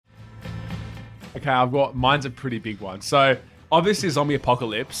Okay, mine's a pretty big one. So obviously zombie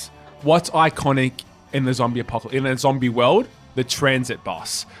apocalypse. What's iconic in the zombie apocalypse, in a zombie world? The transit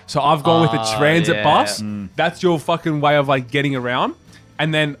bus. So I've gone with the transit bus. That's your fucking way of like getting around.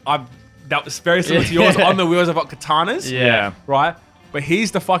 And then that was very similar to yours. On the wheels I've got katanas. Yeah. Right? But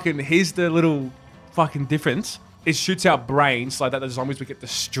here's the little fucking difference. It shoots out brains like that the zombies would get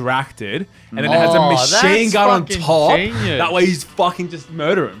distracted. And then it has a machine gun on top. Genius. That way he's fucking just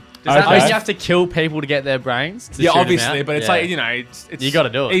murder him. Does that mean you have to kill people to get their brains? To shoot obviously, them out? but it's like, you know, it's you got to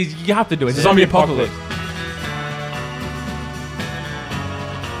do it. You have to do it. It's a zombie apocalypse.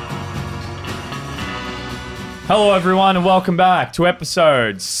 Hello, everyone, and welcome back to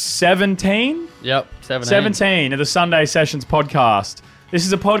episode 17? Yep, 17 of the Sunday Sessions podcast. This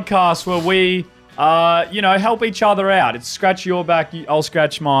is a podcast where we, help each other out. It's scratch your back, I'll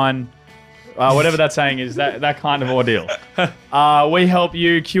scratch mine. Whatever that saying is, that kind of ordeal. We help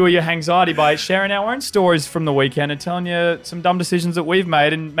you cure your anxiety by sharing our own stories from the weekend and telling you some dumb decisions that we've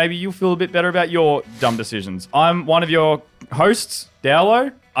made, and maybe you'll feel a bit better about your dumb decisions. I'm one of your hosts,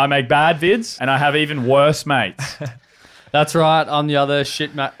 Dowlo. I make bad vids, and I have even worse mates. That's right. I'm the other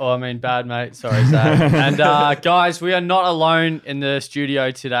bad mate. Sorry, Zach. And guys, we are not alone in the studio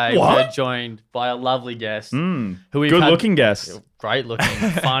today. What? We're joined by a lovely guest. Good looking guest. Great looking,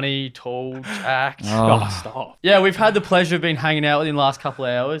 funny, tall, jacked. Oh. Stop. Yeah, we've had the pleasure of being hanging out with him the last couple of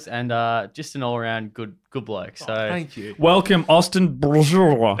hours, and just an all-around good bloke. So Thank you. Welcome, Austen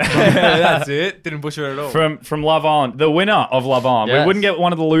Bugeja. That's it. Didn't butcher it at all. From Love On, the winner of Love On. Yes. We wouldn't get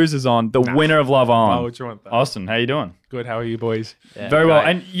one of the losers on, the winner of Love On. Why would you want that? Austin, how you doing? Good. How are you, boys? yeah, Very well.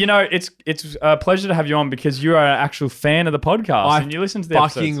 great. And, you know, it's a pleasure to have you on because you are an actual fan of the podcast and you listen to the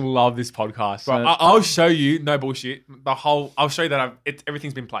fucking episodes. love this podcast. Bro, I'll show you, no bullshit, I'll show you that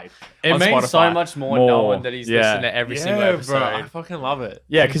everything's been played. It on means Spotify. so much more knowing that he's listened to every single Yeah, episode. bro. I fucking love it.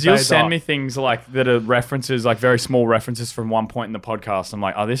 Yeah, because you'll Days send off. me things like that are references, like very small references from one point in the podcast. I'm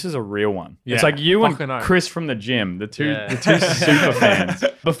like, oh, this is a real one. Yeah, it's like you and fucking oath. Chris from the gym, the two Yeah. super fans.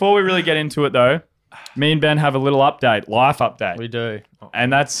 Before we really get into it, though, me and Ben have a little life update. We do.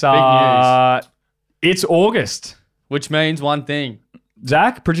 And that's news. It's August. Which means one thing.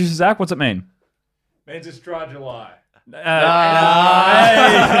 Zach, producer Zach, what's it mean? Means it's dry July.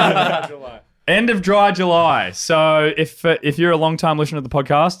 End of dry July. So if you're a long time listener to the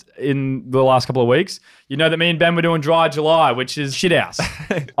podcast in the last couple of weeks, you know that me and Ben were doing dry July, which is shit house.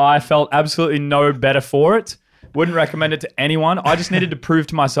 I felt absolutely no better for it. Wouldn't recommend it to anyone. I just needed to prove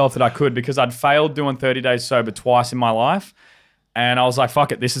to myself that I could because I'd failed doing 30 days sober twice in my life. And I was like,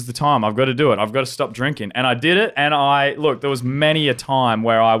 fuck it, this is the time. I've got to do it. I've got to stop drinking. And I did it. And there was many a time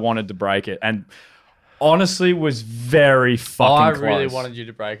where I wanted to break it. And honestly was very fucking close. I really wanted you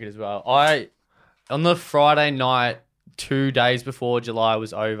to break it as well. On the Friday night, 2 days before July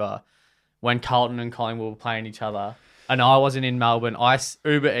was over, when Carlton and Collingwood were playing each other, and I wasn't in Melbourne, I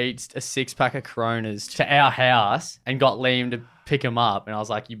Uber Eats a 6-pack of Coronas to our house and got Liam to pick him up. And I was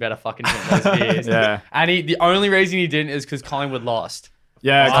like, you better fucking drink those beers. Yeah. And the only reason he didn't is because Collingwood lost.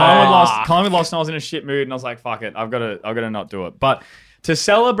 Yeah, Collingwood lost and I was in a shit mood and I was like, fuck it, I've got to not do it. But to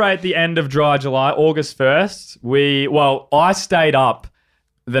celebrate the end of dry July, August 1st, I stayed up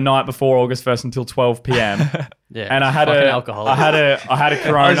the night before August 1st until 12 p.m. Yeah, and I had alcoholic. I had a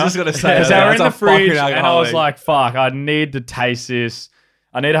Corona. I was just gonna say, because they were in that's the a fucking fridge, and I was alcoholic. like, "Fuck, I need to taste this.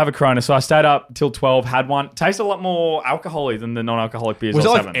 I need to have a Corona." So I stayed up till 12, had one. Tasted a lot more alcoholic than the non-alcoholic beers. Was it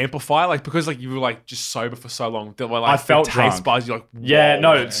or like 7. amplify? Like because like you were like just sober for so long that like I felt the taste drunk. buds. You're like, Yeah, whoa,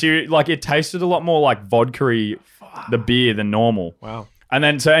 no, man. like it tasted a lot more like vodka-y, the beer than normal. Wow. And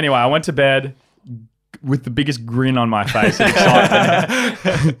then, so anyway, I went to bed with the biggest grin on my face of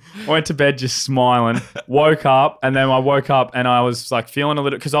excitement. Went to bed just smiling. Woke up, and then I woke up and I was like feeling a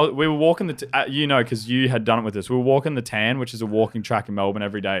little, because we were walking because you had done it with us. We were walking the Tan, which is a walking track in Melbourne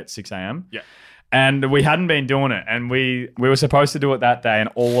every day at 6 a.m. Yeah. And we hadn't been doing it, and we were supposed to do it that day, and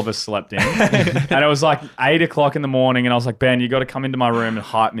all of us slept in. And it was like 8 o'clock in the morning, and I was like, Ben, you got to come into my room and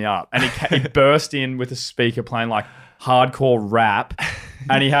hype me up. And he burst in with a speaker playing like hardcore rap,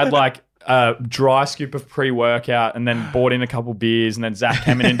 and he had like a dry scoop of pre-workout, and then bought in a couple beers, and then Zach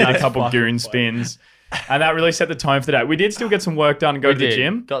came in and did a couple goon spins, and that really set the tone for the day. We did still get some work done and go to the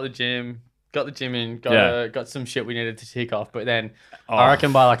gym. Got the gym in. Yeah. Got some shit we needed to tick off. But then I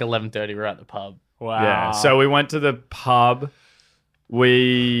reckon by like 11:30 we were at the pub. Wow. Yeah, so we went to the pub.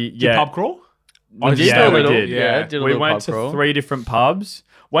 Did pub crawl? We did Yeah, a we little, did. yeah, did a We little went pub to crawl. 3 different pubs.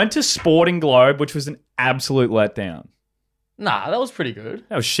 Went to Sporting Globe, which was an absolute letdown. Nah, that was pretty good.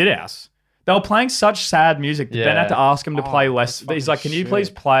 That was shit house. They were playing such sad music that Ben had to ask him to play less. that's He's like, can you fucking please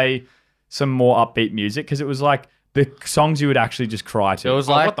shit. play some more upbeat music? Because it was like the songs you would actually just cry to. It was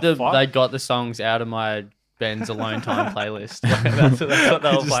Oh, like what the fuck? they got the songs out of my Ben's Alone Time playlist. That's what they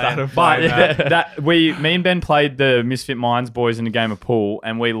were Just started playing. playing But that. me and Ben played the Misfit Minds boys in a game of pool,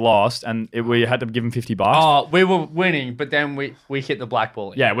 and we lost, and we had to give them $50. Oh, we were winning, but then we hit the black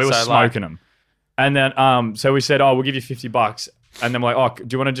ball. Yeah, we were So, smoking them. And then, so we said, "Oh, we'll give you $50." And then we're like, "Oh,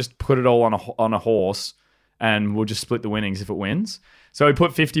 do you want to just put it all on a horse, and we'll just split the winnings if it wins?" So we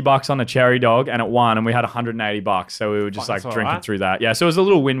put $50 on a cherry dog, and it won, and we had $180. So we were just Fuck, that's drinking alright. through that. Yeah, so it was a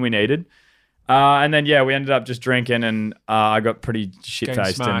little win we needed. And then we ended up just drinking, and I got pretty shit Getting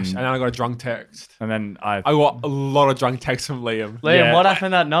faced, smashed. And and then I got a drunk text. then I got a lot of drunk texts from Liam. Liam, Yeah. what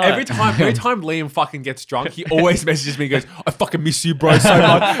happened that night? Every time Liam fucking gets drunk, he always messages me and goes, I fucking miss you, bro, so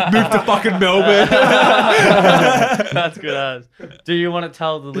much. Move to fucking Melbourne. That's good as. Do you want to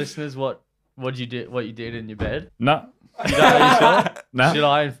tell the listeners what you did in your bed? no, You don't know yourself? no, Should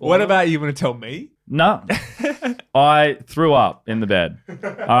I inform What them? about you want to tell me? no. I threw up in the bed. All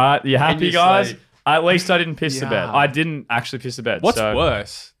right, you happy, your guys? sleep. At least I didn't piss the bed. Yeah. I didn't actually piss the bed. What's so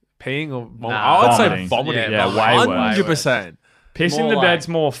worse? Peeing or vomiting? Nah, I would say vomiting. vomiting. Yeah, way worse. 100%. Pissing More the like- bed's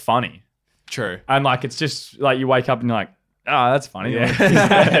more funny. True. And it's just like you wake up and you're like, oh, that's funny. Yeah.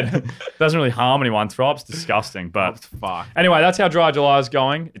 Yeah. Doesn't really harm anyone. Throw up's disgusting. But Fuck. anyway, that's how Dry July is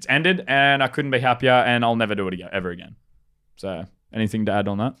going. It's ended and I couldn't be happier and I'll never do it ever again. So anything to add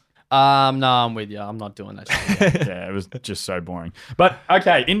on that? No, I'm with you. I'm not doing that shit. Yeah, it was just so boring. But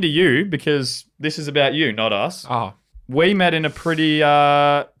okay, into you, because this is about you, not us. Oh, We met in a pretty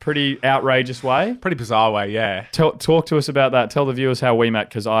outrageous way. pretty bizarre way, yeah. Talk to us about that. Tell the viewers how we met,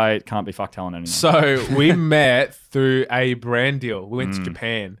 because I can't be fuck telling anyone. So we met through a brand deal. We went to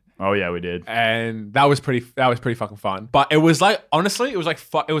Japan. Oh yeah, we did. And that was pretty fucking fun. But it was like, honestly, it was like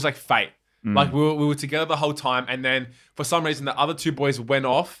fate. Like we were together the whole time, and then for some reason the other two boys went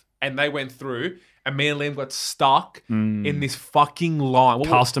off and they went through, and me and Liam got stuck in this fucking line.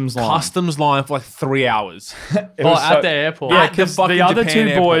 Customs line. Customs line for like 3 hours. It was at so- the airport. Yeah, At the because fucking the other Japan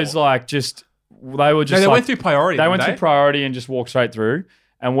two boys airport. they were just No, they like- went through priority. They didn't went through priority and just walked straight through.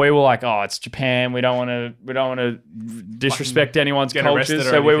 And we were like, oh, it's Japan. We don't want to disrespect anyone's get cultures. arrested or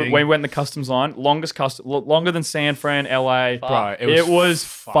So we anything. went in the customs line, longer than San Fran, LA. Bro, It was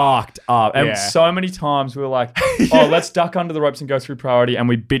fucked up. And Yeah. so many times we were like, oh, let's duck under the ropes and go through priority. And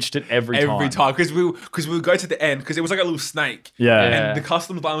we bitched it every time. Because we would go to the end because it was like a little snake. Yeah. And the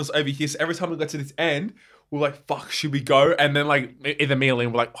customs line was over here. So every time we got to this end, we were like, fuck, should we go? And then like either me or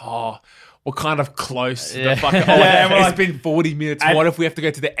Liam were like, oh, we're kind of close. To the fucking, Yeah, and we're it's like- been 40 minutes. And- What if we have to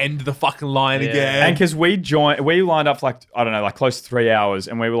go to the end of the fucking line again? And because we lined up for close to 3 hours,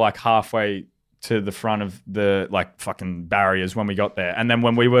 and we were like halfway to the front of the fucking barriers when we got there. And then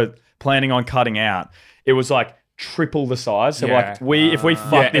when we were planning on cutting out, it was like triple the size. So Yeah. if we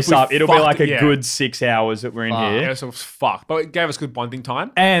fuck if this we up, it'll be fucked like a it, yeah. good 6 hours that we're in yeah, here. so it was fucked. But it gave us good bonding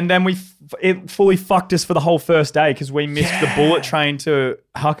time. And then it fully fucked us for the whole first day because we missed the bullet train to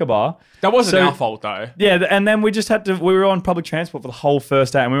Huckabah. That wasn't So- our fault though. Yeah, and then we just we were on public transport for the whole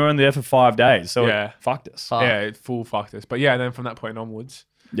first day, and we were only there for 5 days. So Yeah. it fucked us. Fuck. Yeah, it full fucked us. But yeah, then from that point onwards,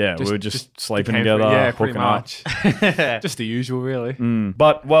 Yeah, we were just sleeping became together, Yeah, pretty hooking up. much. Just the usual, really.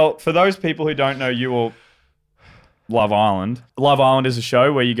 But, well, for those people who don't know you or Love Island is a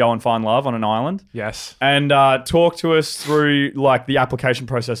show where you go and find love on an island. Yes. And talk to us through the application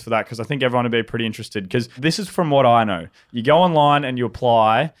process for that, because I think everyone would be pretty interested, because this is from what I know. You go online and you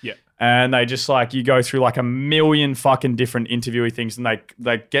apply. Yeah. And they just you go through a million fucking different interviewee things, and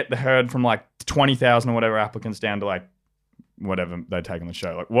they get the herd from 20,000 or whatever applicants down to whatever they take on the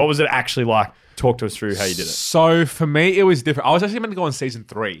show. What was it actually like? Talk to us through how you did it. So for me, it was different. I was actually meant to go on season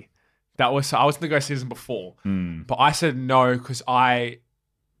 3. I was going to go season before, but I said no because I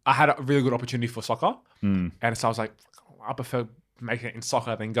had a really good opportunity for soccer, and so I was like, I prefer making it in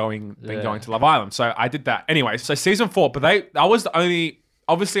soccer than going to Love Island. So I did that anyway. So season 4, but I was the only,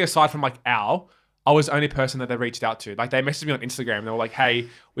 obviously aside from Al, I was the only person that they reached out to. They messaged me on Instagram. They were like, "Hey,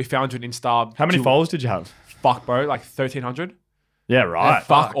 we found you on Insta." How many followers did you have? Fuck, bro, 1,300. Yeah, right. And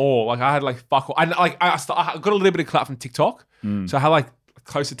fuck all. I had fuck all. And I got a little bit of clout from TikTok. So I had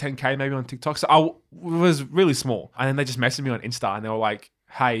close to 10K maybe on TikTok. So I was really small. And then they just messaged me on Insta and they were like,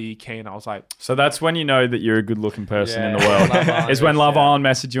 "Hey, you keen?" I was like, So that's when you know that you're a good looking person in the Yeah. world. Love Island is when Love Island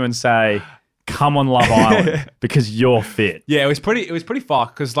message you and say, "Come on Love Island because you're fit." yeah, it was pretty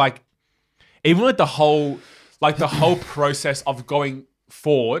fucked because even with the whole process of going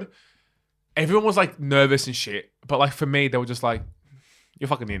forward, everyone was nervous and shit. But for me, they were just like, "You're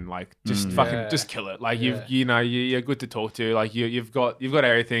fucking in, just kill it. You're good to talk to. You've got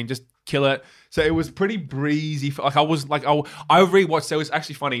everything. Just kill it." So it was pretty breezy. I rewatched. It was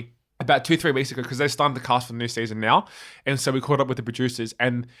actually funny. about 2-3 weeks ago because they're starting to cast for the new season now. And so we caught up with the producers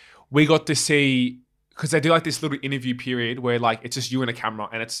and we got to see, because they do like this little interview period where like it's just you and a camera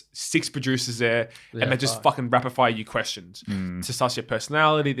and it's 6 producers there and they just fucking rapid fire you questions to suss your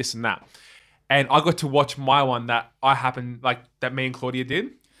personality, this and that. And I got to watch my one that that me and Claudia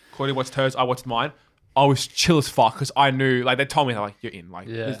did. Claudia watched hers, I watched mine. I was chill as fuck because I knew, like, they told me, like, you're in. Like,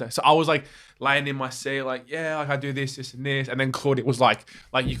 so I was like laying in my seat, like, yeah, like I do this, this, and this. And then Claudia was like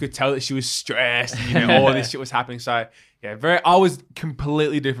you could tell that she was stressed and, all this shit was happening. So, yeah, I was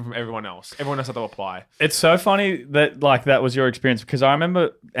completely different from everyone else. Everyone else had to apply. It's so funny that, like, that was your experience because I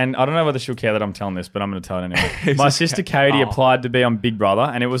remember, and I don't know whether she'll care that I'm telling this, but I'm going to tell it anyway. My sister Katie applied to be on Big Brother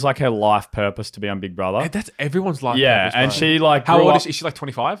and it was like her life purpose to be on Big Brother. That's everyone's life purpose, and she, like, how old is she? Is she like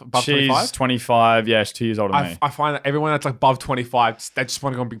 25? Above she's 25? 25. Yeah, she's 2 years older than me. I find that everyone that's like above 25, they just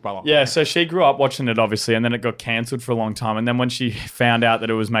want to go on Big Brother. Yeah, so she grew up watching it, obviously, and then it got cancelled for a long time. And then when she found out that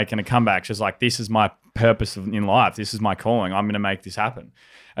it was making a comeback, she was like, this is my purpose in life. This is my calling. I'm going to make this happen.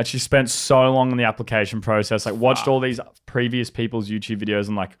 And she spent so long on the application process, like watched all these previous people's YouTube videos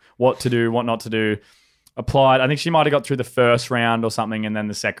and like what to do, what not to do. Applied. I think she might have got through the first round or something, and then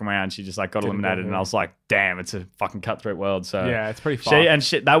the second round she just like got eliminated. And I was like, "Damn, it's a fucking cutthroat world." So yeah, it's pretty fun.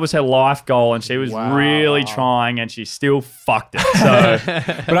 That was her life goal, and she was really trying, and she still fucked it. So,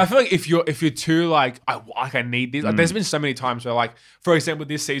 but I feel like if you're too like I need this. Like, there's been so many times where, like, for example,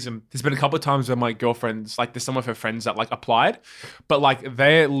 this season, there's been a couple of times where my girlfriends, like, there's some of her friends that like applied, but like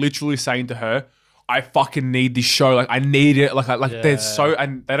they're literally saying to her, I fucking need this show. Like, I need it. There's so,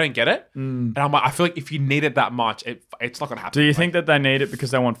 and they don't get it. And I'm like, I feel like if you need it that much, it's not going to happen. Do you think that they need it because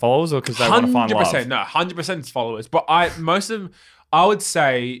they want followers or because they want to find love? 100%. No, 100% it's followers. But most of them, I would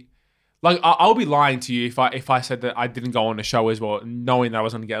say, like, I'll be lying to you if I said that I didn't go on the show as well, knowing that I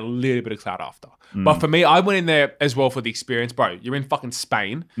was going to get a little bit of clout after. But for me, I went in there as well for the experience. Bro, you're in fucking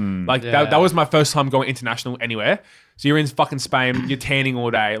Spain. That was my first time going international anywhere. So you're in fucking Spain, you're tanning all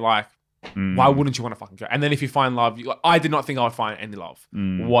day. Like, why wouldn't you want to fucking go? And then if you find love, I did not think I would find any love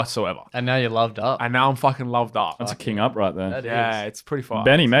whatsoever. And now you're loved up. And now I'm fucking loved up. That's a king up right there. Yeah, it's pretty fun.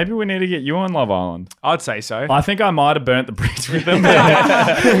 Benny, maybe we need to get you on Love Island. I'd say so. I think I might have burnt the bridge with them.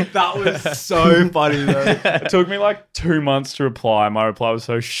 That was so funny though. It took me like 2 months to reply. My reply was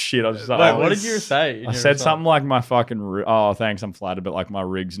so shit. I was just like, what did you say? I said something like my fucking, oh, thanks, I'm flattered, but like my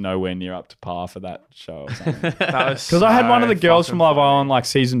rig's nowhere near up to par for that show or something. Because I had one of the girls from Love Island, like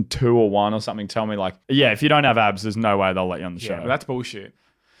season 2 or 1 or something, tell me like, yeah, if you don't have abs, there's no way they'll let you on the show. But that's bullshit.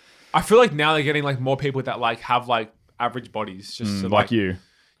 I feel like now they're getting like more people that like have like average bodies, just like you.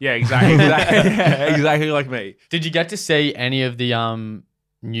 Yeah, exactly like me. Did you get to see any of the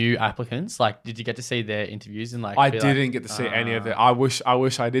new applicants? Like, did you get to see their interviews and like? I didn't get to see any of it. I wish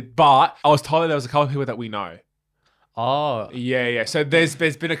I did, but I was told that there was a couple of people that we know. Oh. Yeah. So there's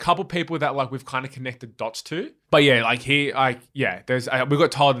been a couple people that like we've kind of connected dots to. But yeah, like we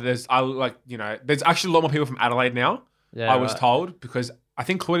got told that there's actually a lot more people from Adelaide now. Yeah, I was told, because I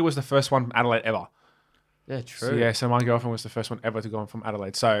think Claudia was the first one from Adelaide ever. Yeah, true. So my girlfriend was the first one ever to go on from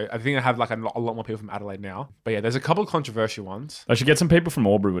Adelaide. So I think I have like a lot more people from Adelaide now. But yeah, there's a couple of controversial ones. I should get some people from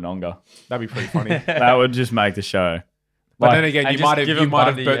Albury-Wodonga. That'd be pretty funny. That would just make the show. But then again, you might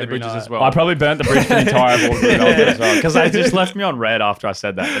have burnt the bridges as well. I probably burnt the bridge for the entire Albury-Wodonga as well, because they just left me on red after I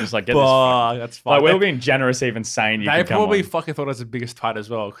said that. They're just like, get this. That's fine. Like, we were being generous, even saying they probably fucking thought I was the biggest twat as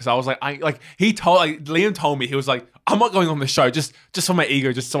well, because I was like, Liam told me, he was like, I'm not going on the show just for my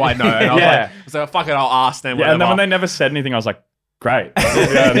ego, just so I know. And I was like, fuck it, I'll ask them. Yeah, and then when they never said anything, I was like, great.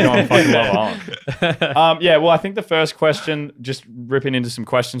 Yeah, go on fucking Love Island. Well, I think the first question, just ripping into some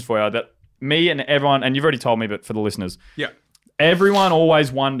questions for you, that me and everyone, and you've already told me, but for the listeners, everyone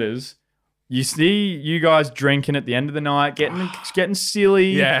always wonders. You see you guys drinking at the end of the night, getting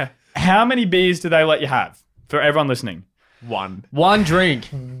silly. Yeah. How many beers do they let you have? For everyone listening, one drink.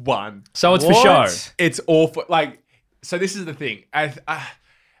 One. So it's for show. It's awful. Like, so this is the thing.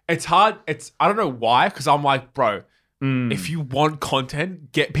 It's hard. I don't know why, because I'm like, bro, if you want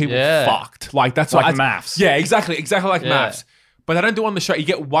content, get people fucked. Like, that's like maths. Yeah, exactly like maths. But they don't do it on the show. You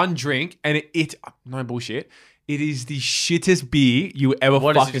get one drink, and it no bullshit. It is the shittest beer you ever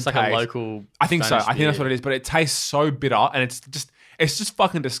fucking taste. Just like a local I think Spanish so. I think that's what it is. But it tastes so bitter, and it's just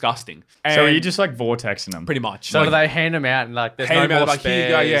fucking disgusting. And so are you just like vortexing them? Pretty much. So do they hand them out and like there's no more spares? Here you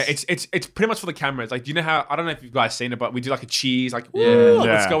go. Yeah, it's pretty much for the cameras. Like, do you know how, I don't know if you guys seen it, but we do like a cheese, like,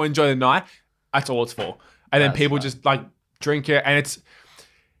 let's go enjoy the night. That's all it's for. And then people just like drink it, and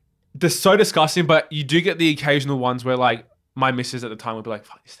they're so disgusting. But you do get the occasional ones where like my missus at the time would be like,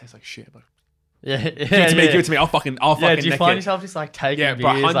 "Fuck, this tastes like shit." But give it to me. I'll fucking. Do you find yourself just like taking beers?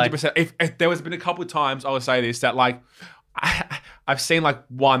 Yeah, but 100%. If there was been a couple of times, I would say this, that like I've seen like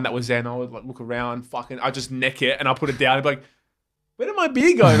one that was there and I would like look around, I just neck it and I'll put it down and be like, where did my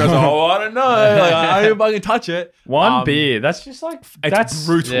beer go? And I was like, I don't know. Like, I don't fucking touch it. One beer. That's just like, that's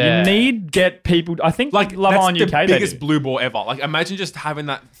brutal. You need get people, I think Like Love that's Island the UK, biggest blue ball ever. Like imagine just having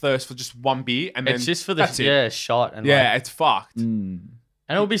that thirst for just one beer and then It's just for the that's it. shot. And Yeah, it's fucked. and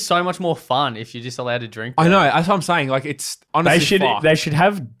it would be so much more fun if you're just allowed to drink. I know. That's what I'm saying. Like it's honestly fucked. They should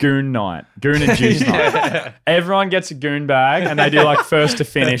have goon night, goon and juice night. Everyone gets a goon bag and they do like first to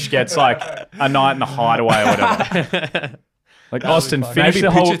finish gets like a night in the hideaway or whatever. Like Austin, finish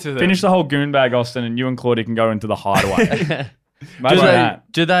the whole goon bag, Austin, and you and Claudia can go into the hideaway.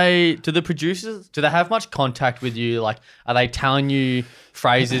 Do the producers, do they have much contact with you? Like, are they telling you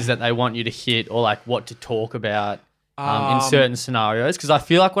phrases that they want you to hit or like what to talk about in certain scenarios? Because I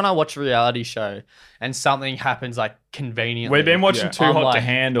feel like when I watch a reality show and something happens like conveniently. We've been watching Too Hot to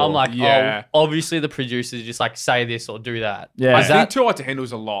Handle. I'm like, oh, obviously the producers just like say this or do that. Yeah. I think Too Hot to Handle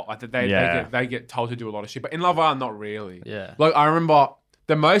is a lot. Like they get told to do a lot of shit. But in Love Island, not really. Yeah. Like I remember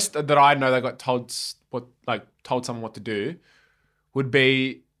the most that I know they got told someone what to do would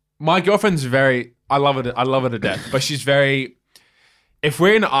be my girlfriend's very I love her to death, but she's very if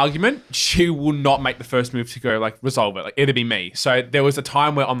we're in an argument, she will not make the first move to go like resolve it. Like it'd be me. So there was a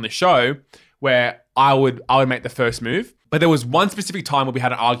time where on the show where I would make the first move, but there was one specific time where we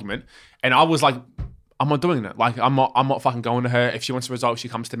had an argument, and I was like, I'm not doing it. Like I'm not fucking going to her. If she wants to resolve, she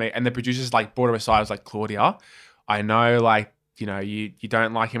comes to me. And the producers like brought her aside. I was like, Claudia, I know like you know you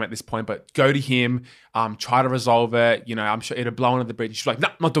don't like him at this point, but go to him. Try to resolve it. You know I'm sure it'll blow under the bridge. She's like, no,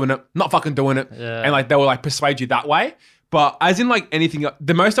 not doing it. Not fucking doing it. Yeah. And like they will like persuade you that way. But as in like anything,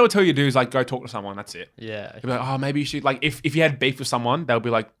 the most they would tell you to do is like go talk to someone. That's it. Yeah. They'll be like, oh, maybe you should like if you had beef with someone, they'll be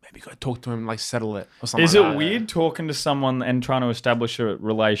like, maybe go talk to him, like settle it or something. Is like it that. weird talking to someone and trying to establish a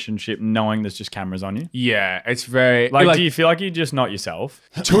relationship knowing there's just cameras on you? Yeah, it's very like do you feel like you're just not yourself?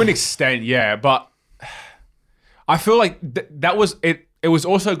 To an extent, yeah. But I feel like that was it. It was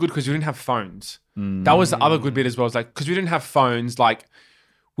also good because we didn't have phones. That was the other good bit as well. It's like because we didn't have phones, like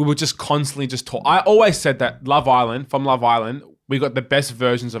we would just constantly just talk. I always said that from Love Island, we got the best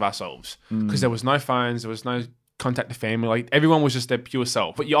versions of ourselves because there was no phones, there was no contact to family. Like everyone was just their pure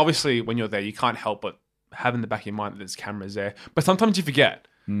self. But you obviously, when you're there, you can't help but have in the back of your mind that there's cameras there. But sometimes you forget.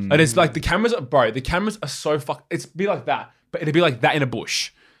 Like it's like the cameras are so it'd be like that, but it'd be like that in a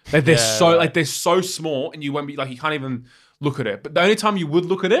bush. Like they're they're so small, and you won't be like you can't even look at it. But the only time you would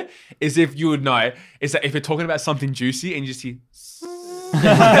look at it is if you would know is that if you're talking about something juicy and you just hear.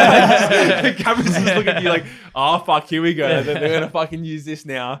 The cameras just look at you like, oh fuck, here we go. They're gonna fucking use this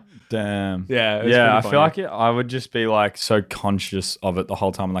now. Damn. Yeah. I feel like I would just be like so conscious of it the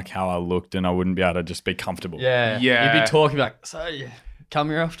whole time, like how I looked, and I wouldn't be able to just be comfortable. Yeah. You'd be talking like, so you come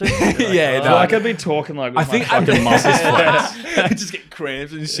here often? Like, Yeah, I feel like I'd be talking like with I think my fucking muscles flexed. just get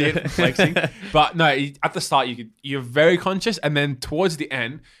cramps and shit from flexing. But no, at the start you're very conscious, and then towards the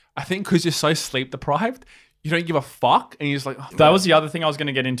end, I think because you're so sleep deprived, you don't give a fuck, and you're just like, oh, That was the other thing I was going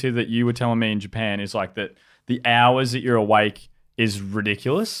to get into that you were telling me in Japan is like that the hours that you're awake is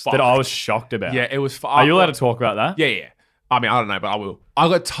ridiculous. Fuck. That I was shocked about. yeah, it was. Are you allowed to talk about that? Yeah. I mean, I don't know, but I will. I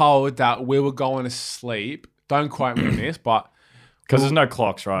got told that we were going to sleep. Don't quote me on this, but Because there's no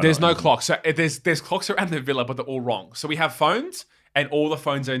clocks, right? there's no clock. So there's clocks around the villa, but they're all wrong. So we have phones, and all the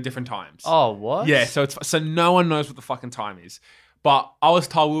phones are in different times. Oh, what? Yeah, so no one knows what the fucking time is. But I was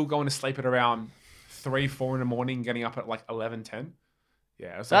told we were going to sleep at around 3-4 in the morning, getting up at like 11-10.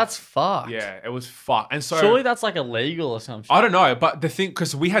 Yeah, it was That's fucked. yeah, it was fucked. And so Surely that's like illegal or something. I don't know, but the thing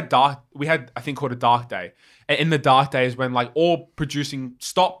because we had I think called a dark day. And in the dark day is when like all producing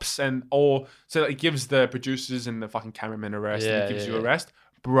stops and all so it gives the producers and the fucking cameraman a rest and it gives you a rest.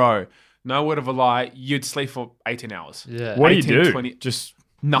 Bro, no word of a lie, you'd sleep for 18 hours. Yeah. What do 18, you do? 20 Just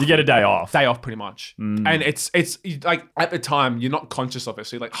nothing. you get a day off. Day off pretty much. And it's like at the time you're not conscious of it.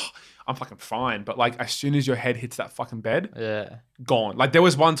 So you're like, oh, I'm fucking fine. But like as soon as your head hits that fucking bed, Yeah. gone. Like there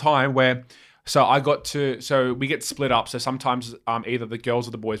was one time where so we get split up. So sometimes either the girls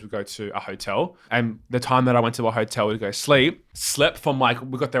or the boys would go to a hotel. And the time that I went to a hotel to go slept from like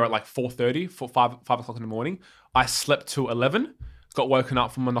we got there at like 4:30, 5 o'clock in the morning. I slept till 11. Got woken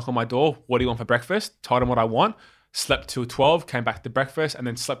up from a knock on my door. What do you want for breakfast? Told him what I want. Slept till 12, came back to breakfast, and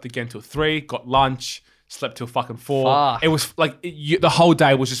then slept again till 3, got lunch, slept till fucking 4. Fuck. It was like the whole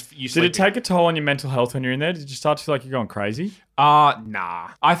day was just you Did sleeping. it take a toll on your mental health when you're in there? Did you start to feel like you're going crazy? Nah.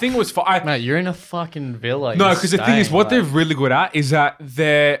 I think it was fine. Mate, you're in a fucking villa. No, You're because the thing is, staying, what like- they're really good at is that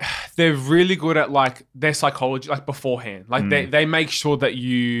they're really good at like their psychology, like beforehand. Like they make sure that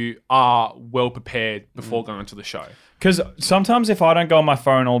you are well prepared before going to the show. Because sometimes if I don't go on my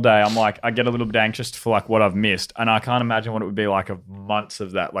phone all day, I'm like, I get a little bit anxious for like what I've missed. And I can't imagine what it would be like of months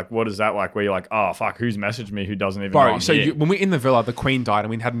of that. Like, what is that like where you're like, oh, fuck, who's messaged me who doesn't even know Bro, I'm so here? when we were in the villa, the Queen died and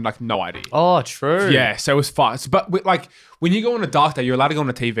we had like no idea. Oh, true. Yeah, so it was fun. But like when you go on a dark day, you're allowed to go on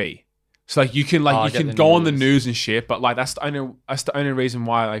the TV. So like you can get the go on the news. news and shit. But like that's the only reason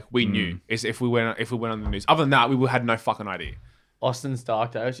why like we knew is if we went on the news. Other than that, we had no fucking idea. Austin's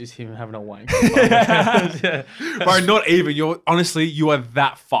dark day was just him having a wank. Bro, not even. You are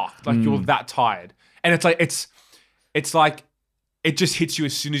that fucked. Like you're that tired. And it's like it just hits you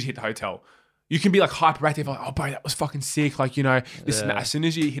as soon as you hit the hotel. You can be like hyperactive, like, oh bro, that was fucking sick. Like, you know, this and that. As soon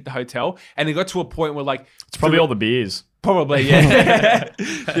as you hit the hotel, and it got to a point where like It's probably all the beers. probably, yeah.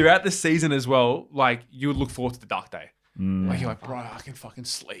 Throughout the season as well, like you would look forward to the dark day. Like you're like, bro, I can fucking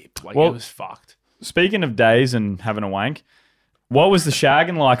sleep. Like Well- it was fucked. Speaking of days and having a wank, what was the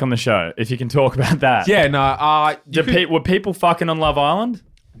shagging like on the show? If you can talk about that. Yeah, no, Were people fucking on Love Island?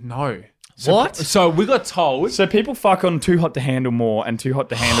 no. What? So we got told. So people fuck on Too Hot to Handle more and Too Hot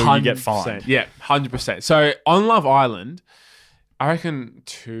to Handle you get 100%. fined. Yeah, 100%. So on Love Island, I reckon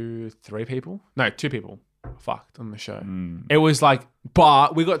 2 people fucked on the show. It was like,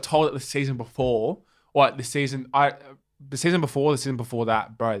 but we got told that the season before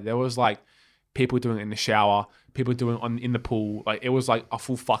that, bro, there was like people doing it in the shower, people doing it in the pool. Like it was like a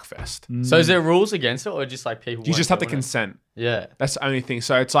full fuck fest. So is there rules against it or just like people? You just have to doing it? consent. Yeah. That's the only thing.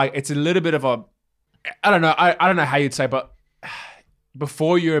 So it's like it's a little bit of a, I don't know. I don't know how you'd say, but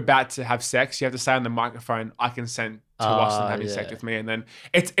before you're about to have sex, you have to say on the microphone, "I consent to Austin having sex with me," and then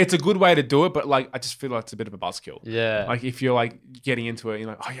it's a good way to do it. But like, I just feel like it's a bit of a buzzkill. Yeah. Like if you're like getting into it, you're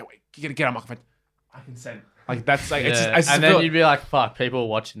like, "Oh yeah, wait, you gotta get on microphone. I consent." Like that's like Yeah. it's and then you'd be like, "Fuck, people are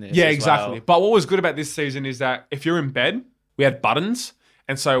watching this." yeah, as exactly. well. But what was good about this season is that if you're in bed, we had buttons,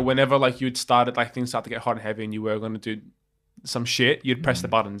 and so whenever like you'd started like things start to get hot and heavy, and you were going to do some shit, you'd press the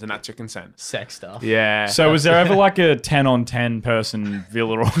buttons, and that's your consent. Sex stuff. Yeah. So was there ever like a 10 on 10 person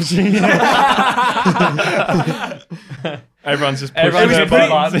villa orgy? Everyone's just pushing Everyone's their pretty-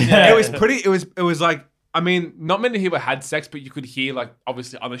 buttons. yeah. It was like, I mean, not many people had sex, but you could hear like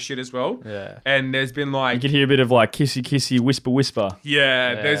obviously other shit as well. Yeah. And there's been You like, could hear a bit of like kissy kissy, whisper whisper.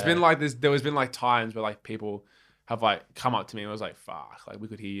 yeah, there's Yeah. been like there was been like times where like people have like come up to me and was like, fuck, like we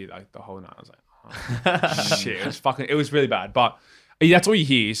could hear you like the whole night. I was like, oh, shit, it was really bad. But yeah, that's all you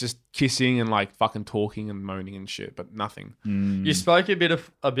hear is just kissing and like fucking talking and moaning and shit, but nothing. You spoke a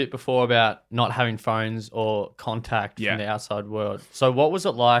bit before about not having phones or contact Yeah. from the outside world. So what was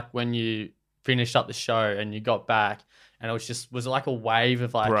it like when you finished up the show and you got back and was it like a wave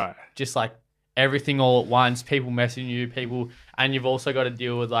of like Right. just like everything all at once, people messaging you, and you've also got to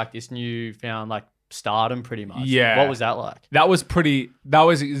deal with like this newfound like stardom pretty much. Yeah. What was that like? That was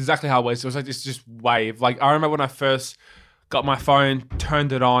exactly how it was. It was like this just wave. Like I remember when I first got my phone,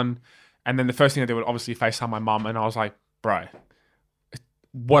 turned it on, and then the first thing I did was obviously FaceTime my mum, and I was like, bro,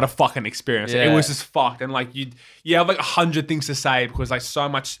 what a fucking experience. Yeah. It was just fucked. And like you have like 100 things to say because like so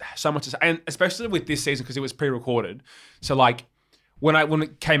much to say. And especially with this season because it was pre-recorded. So like when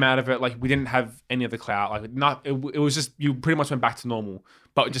it came out of it, like we didn't have any of the clout. Like it was just you pretty much went back to normal,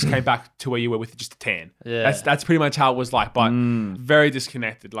 but it just came back to where you were with just a tan. Yeah. That's pretty much how it was like, but very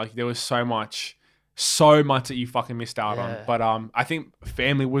disconnected. Like there was so much that you fucking missed out on. Yeah. But I think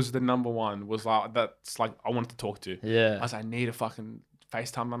family was the number one. Was like that's like I wanted to talk to. Yeah. I was like, I need to fucking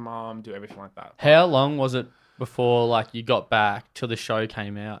FaceTime my mom, do everything like that. How long was it before like you got back till the show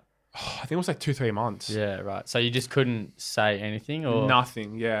came out? I think it was like 2-3 months. Yeah, right. So you just couldn't say anything or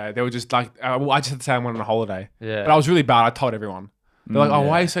Nothing. Yeah, they were just like, I just had to say I went on a holiday. Yeah. But I was really bad. I told everyone. They're like, oh,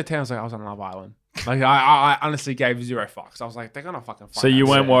 why are you so tan? I was like, I was on Love Island. Like I honestly gave 0 fucks. I was like, they're gonna fucking. So you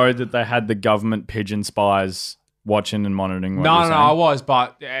went weren't worried that they had the government pigeon spies watching and monitoring what No, you're no, saying? I was,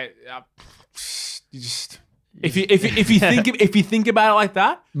 but you just if you think about it like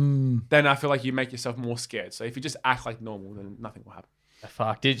that, then I feel like you make yourself more scared. So if you just act like normal, then nothing will happen.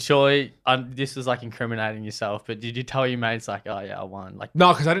 Fuck. This was like incriminating yourself, but did you tell your mates like, oh yeah, I won? Like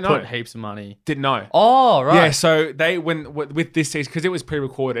No, because I didn't know. put heaps of money. Didn't know. Oh, right. Yeah, so they with this season because it was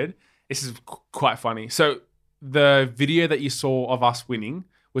pre-recorded. This is quite funny. So the video that you saw of us winning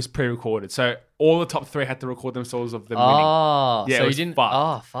was pre-recorded. So all the top 3 had to record themselves of them winning. Oh, Yeah, so it you was didn't. fucked.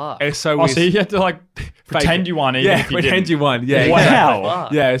 Oh, fuck. It's so Oh, weird. so you had to like pretend you won even Yeah, if you pretend didn't. you won. Yeah, Wow. exactly.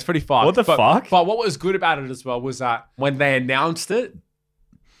 Fuck. Yeah, it's pretty fucked. What the fuck? But what was good about it as well was that when they announced it,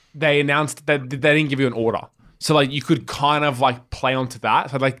 they didn't give you an order. So like you could kind of like play onto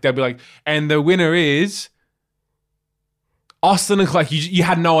that. So like they'll be like, and the winner is Austen and Clay. You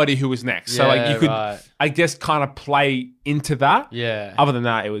had no idea who was next. So like you could, I guess, kind of play into that. Yeah. Other than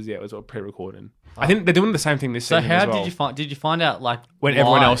that, it was all pre-recorded. I think they're doing the same thing this season. So how as well. did you find out like When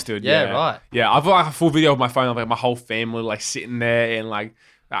everyone else did? Yeah, right. Yeah, I've got like a full video of my phone of like my whole family like sitting there and like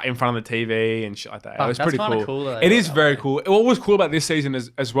in front of the TV and shit like that. It was pretty cool. It is very cool. What was cool about this season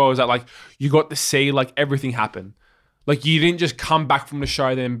as well is that like you got to see like everything happen. Like you didn't just come back from the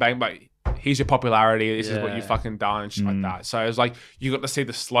show then bang, but here's your popularity. This is what you fucking done and shit like that. So it was like you got to see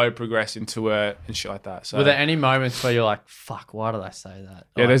the slow progress into it and shit like that. So were there any moments where you're like, "Fuck, why did I say that?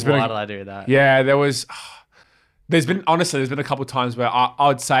 Yeah, like, why did I do that?" Yeah, there was. There's been a couple of times where I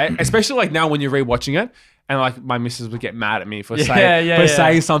would say it, especially like now when you're rewatching it, and like my missus would get mad at me for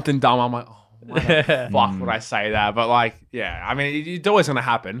saying something dumb. I'm like, oh, why the fuck would I say that? But like, yeah, I mean, it's always gonna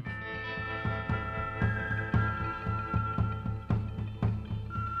happen.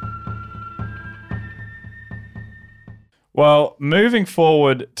 Well, moving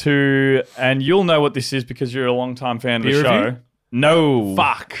forward to, and you'll know what this is because you're a long-time fan of the Beer show. review? No.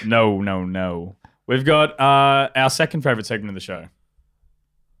 Fuck. No. We've got our second favorite segment of the show.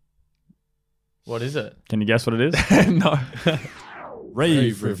 What is it? Can you guess what it is? No.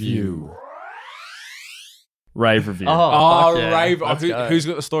 Rave review. Rave review. Oh, fuck yeah. rave. Let's go. Who's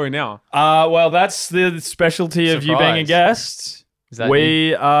got the story now? Well, that's the specialty of you being a Surprise. guest. Is that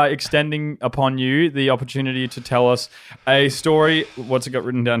We are extending upon you the opportunity to tell us a story. What's it got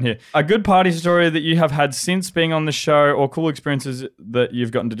written down here? A good party story that you have had since being on the show or cool experiences that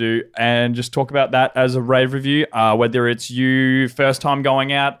you've gotten to do, and just talk about that as a rave review, whether it's you first time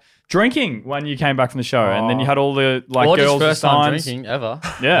going out drinking when you came back from the show and then you had all the like or girls just first time signs. drinking ever.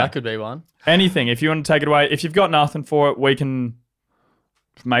 Yeah. That could be one. Anything. If you want to take it away. If you've got nothing for it, we can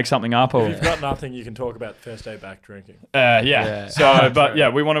make something up. Or If you've got nothing, you can talk about first day back drinking. yeah. So, but yeah,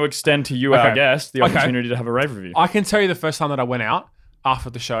 we want to extend to you, our guest, the opportunity to have a rave review. I can tell you the first time that I went out after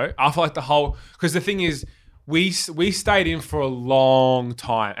the show, after like the whole, because the thing is, we stayed in for a long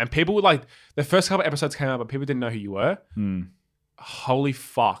time, and people would like the first couple episodes came out, but people didn't know who you were. Holy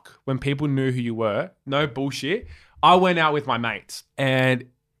fuck! When people knew who you were, no bullshit. I went out with my mates, and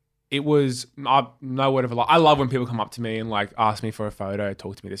it was no word of a lie. I love when people come up to me and like ask me for a photo,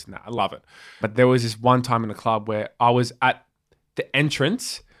 talk to me this and that. I love it. But there was this one time in the club where I was at the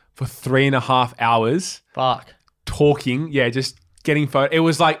entrance for 3.5 hours. Fuck. Talking, just getting photo. It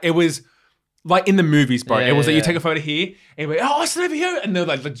was like in the movies, bro. It was like you take a photo here and you're like, oh, it's over here, and they're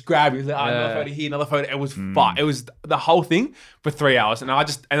like, let's grab you. Like, another photo here, another photo. It was fun. It was the whole thing for 3 hours, and I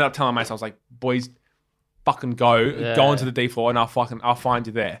just ended up telling myself, I was like, boys, fucking go onto the D floor, and I'll find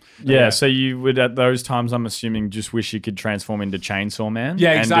you there. Yeah, so you would at those times, I'm assuming, just wish you could transform into Chainsaw Man.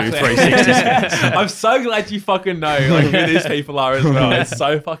 Yeah, and exactly. do 360. I'm so glad you fucking know like, who these people are as well. It's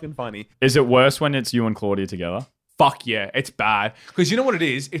so fucking funny. Is it worse when it's you and Claudia together? Fuck yeah, it's bad. Because you know what it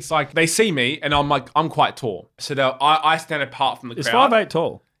is? It's like they see me and I'm quite tall. So I stand apart from the It's crowd. 5'8"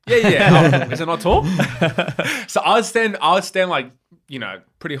 tall. Yeah. Is it not tall? So I would stand like,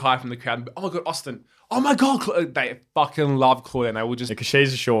 pretty high from the crowd and be, oh my God, Austen. Oh my God, they fucking love Claudia, and they will just... Because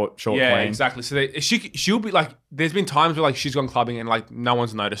she's a short queen. Exactly. So she'll be like... There's been times where like she's gone clubbing and like no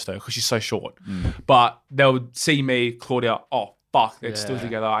one's noticed her because she's so short. But they'll see me, Claudia, oh fuck, they're still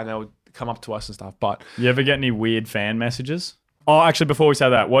together, and they'll come up to us and stuff. But You ever get any weird fan messages? Oh, actually, before we say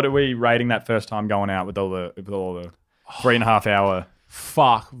that, what are we rating that first time going out with all the 3.5 hour...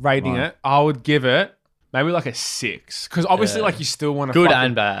 fuck, rating it, I would give it maybe like a 6. Because obviously like you still want to... Good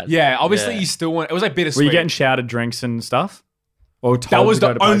and bad. Yeah, obviously you still want... It was like bittersweet. Were you getting shouted drinks and stuff? Or told That was to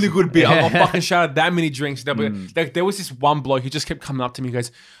go the to only places? good bit. I fucking shouted that many drinks. Like, there was this one bloke who just kept coming up to me and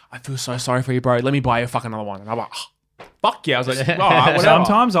goes, I feel so sorry for you, bro. Let me buy you a fucking another one. And I'm like, oh, fuck yeah. I was like, all right, whatever.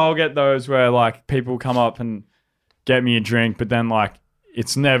 Sometimes I'll get those where like people come up and get me a drink, but then like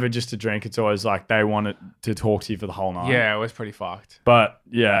it's never just a drink. It's always like they want it to talk to you for the whole night. Yeah, it was pretty fucked. But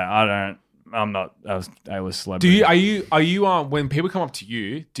yeah, I'm not A-list celebrity. Are you when people come up to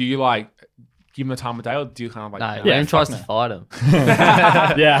you, do you like give them the time of day, or do you kind of like... No, Liam tries to fight him.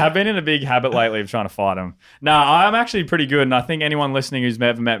 Yeah, I have been in a big habit lately of trying to fight him. No, I'm actually pretty good, and I think anyone listening who's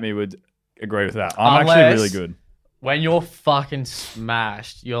ever met me would agree with that. I'm actually really good. When you're fucking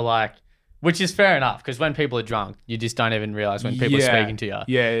smashed, you're like... Which is fair enough, because when people are drunk, you just don't even realize when people are speaking to you.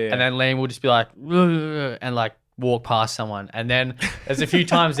 Yeah. And then Liam will just be like... and like walk past someone. And then there's a few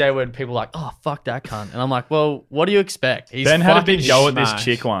times there where people are like, oh, fuck that cunt. And I'm like, well, what do you expect? He's Ben had a big fucking go at smashed. this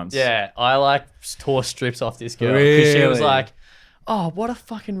chick once. Yeah, I like tore strips off this girl because she was Really? like, oh, what a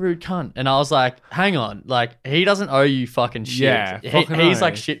fucking rude cunt. And I was like, hang on, like, he doesn't owe you fucking shit. Yeah, fucking he's no.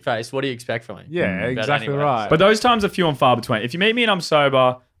 like shit-faced. What do you expect from him? Yeah, But exactly anyway, right. But those times are few and far between. If you meet me and I'm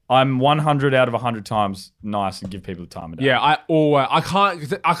sober, I'm 100 out of 100 times nice and give people the time of day. Yeah, I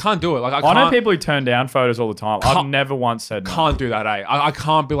can't do it. Like I I know can't, people who turn down photos all the time. I've Can't- never once said no. can't do that. I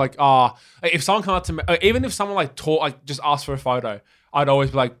can't be like, if someone comes up to me, even if someone like just ask for a photo, I'd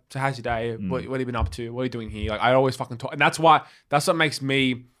always be like, so how's your day? What have you been up to? What are you doing here? Like I always fucking talk, and that's what makes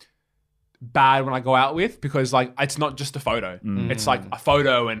me bad when I go out with, because like it's not just a photo, it's like a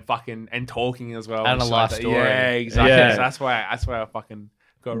photo and fucking and talking as well, And a shit life that. story. Yeah, exactly. Yeah. So that's where I fucking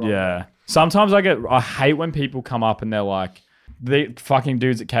go wrong. Yeah. Sometimes I hate when people come up and they're like, the fucking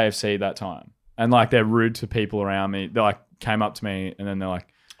dudes at KFC that time. And like they're rude to people around me. They like came up to me and then they're like,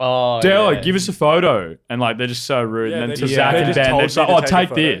 Oh, Dale, yeah. give us a photo. And like they're just so rude. Yeah, and then they to just- Zach they and just Ben, told they're just you like, to oh, take a take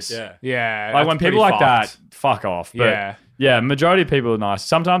photo. this. Yeah. Yeah, Like that's when people pretty like fucked. that, fuck off. But Yeah. yeah, majority of people are nice.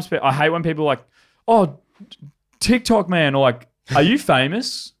 Sometimes I hate when people are like, oh, TikTok man, or like, are you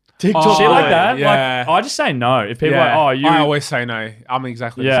famous? TikTok, Shit like that. yeah. Like, I just say no. If people Yeah. are like, oh, you. I always say no. I'm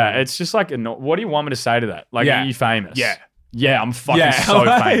exactly the Yeah, same. it's just like, what do you want me to say to that? Like, Yeah. are you famous? Yeah. Yeah, I'm fucking Yeah, so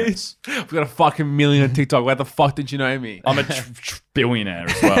right. famous. We've got a fucking million on TikTok. Where the fuck did you know me? I'm a billionaire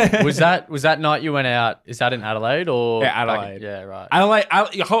as well. was that night you went out? Is that in Adelaide or Yeah, Adelaide. yeah, right. Adelaide,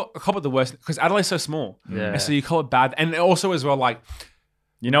 you call it the worst because Adelaide's so small. Yeah. And so you call it bad. And also as well, like,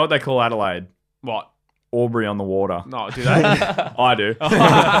 You know what they call Adelaide? what? Aubrey on the water. No, do they? I do.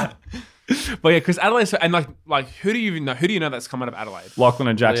 But yeah, because Adelaide's so, and like who do you even know? Who do you know that's come out of Adelaide? Lachlan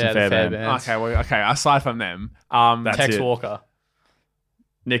and Jackson Yeah, the Fairbairn. Fairbairns. Okay. Aside from them, That's Tex it. Walker.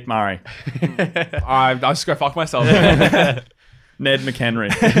 Nick Murray. I'll just go fuck myself. Ned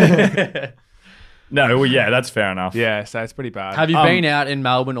McHenry. No, well, yeah, that's fair enough. Yeah, so it's pretty bad. Have you been out in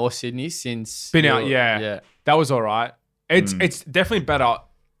Melbourne or Sydney since? Been out? your- Yeah. That was all right. It's definitely better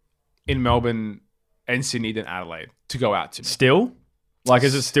in Melbourne and Sydney than Adelaide to go out to. Still? Like,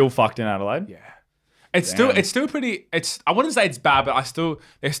 is it still fucked in Adelaide? Yeah. It's Damn. still pretty. I wouldn't say it's bad, but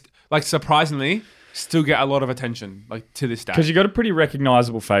like surprisingly still get a lot of attention like to this day. Because you got a pretty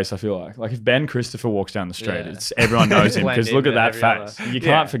recognizable face, I feel like. Like, if Ben Christopher walks down the street, Yeah. everyone knows him. Blend Because in look at with that every face. other. You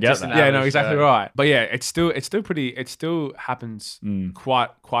can't forget just that. an Yeah, no, average exactly Joe. right. But yeah, it still happens quite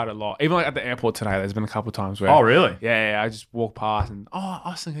a lot. Even like at the airport today, there's been a couple of times where Oh, really? yeah, I just walk past and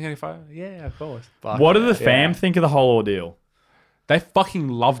Austen, can I get a photo? Yeah, of course. What do the fam think of the whole ordeal? They fucking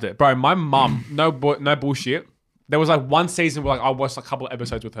loved it, bro. My mum, no bullshit. There was like one season where like I watched a couple of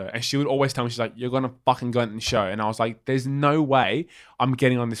episodes with her, and she would always tell me, she's like, "You're gonna fucking go on the show," and I was like, "There's no way I'm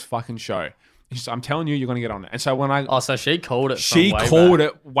getting on this fucking show." And she's like, I'm telling you, you're gonna get on it. And so when Oh, so she called it. she called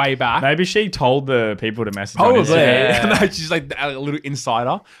it way back. Maybe she told the people to message on Probably. Instagram. No, she's like a little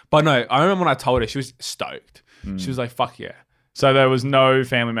insider. But no, I remember when I told her, she was stoked. She was like, "Fuck yeah." So there was no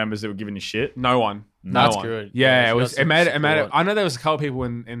family members that were giving you shit? No one. No That's one. good. Yeah, Yeah, it she was. got It made it. some Made it. support. I know there was a couple of people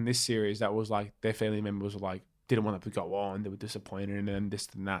in this series that was like their family members were like didn't want it to go on. They were disappointed and this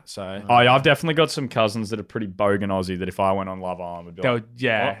and that. So Oh, yeah, I've definitely got some cousins that are pretty bogan Aussie that if I went on Love Island would be they like, were,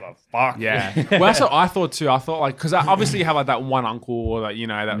 yeah. what the fuck? Yeah. Well, that's what I thought too. I thought like because obviously you have like that one uncle or like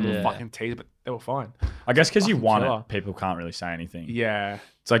that little Yeah. fucking tease, but they were fine. I guess because you Fucking won killer. it, people can't really say anything. Yeah,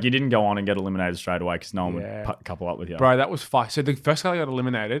 It's like you didn't go on and get eliminated straight away because no one Yeah. would couple up with you. bro, that was fun. So the first guy that got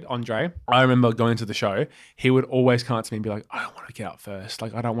eliminated, Andre, I remember going into the show. He would always come up to me and be like, "I don't want to get out first.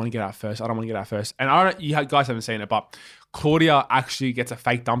 Like I don't want to get out first. I don't want to get out first." And I don't. You guys haven't seen it, but Claudia actually gets a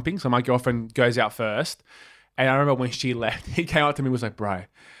fake dumping. So my girlfriend goes out first, and I remember when she left, he came up to me and was like, "Bro,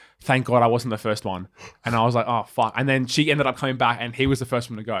 thank God I wasn't the first one." And I was like, "Oh fuck!" And then she ended up coming back, and he was the first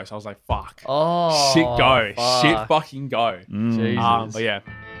one to go. So I was like, "Fuck, Oh, shit, go, fuck. shit, fucking go." Jesus. But yeah.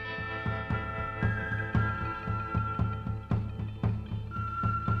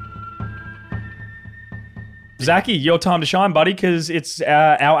 Zachy, your time to shine, buddy, because it's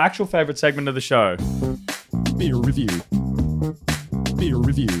our actual favourite segment of the show. Beer review. Beer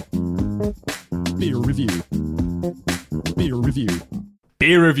review. Beer review. Beer review.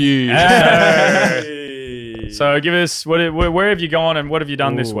 Beer review. So give us, where have you gone and what have you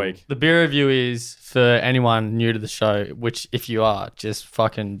done this week? The beer review is for anyone new to the show, which if you are, just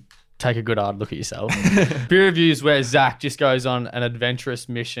fucking take a good hard look at yourself. Beer review is where Zach just goes on an adventurous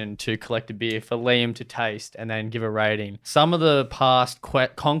mission to collect a beer for Liam to taste and then give a rating. Some of the past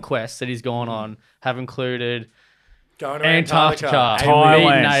conquests that he's gone on have included Going to Antarctica, Thailand,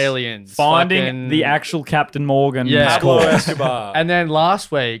 meeting aliens, Finding fucking- the actual Captain Morgan. Yeah. Pablo score. Escobar. And then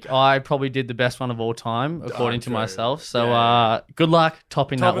last week, I probably did the best one of all time, according to true. myself. So Yeah. good luck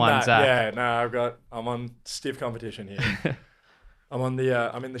topping that Topping one, that, Zach. yeah, no, I'm on stiff competition here. I'm on the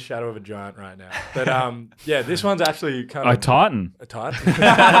I'm in the shadow of a giant right now. But yeah, this one's actually kind A of Titan. a titan. A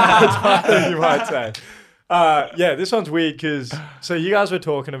titan, you might say. Yeah, this one's weird because so you guys were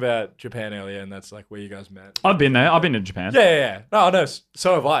talking about Japan earlier, and that's like where you guys met. I've been there. I've been to Japan. Yeah. No,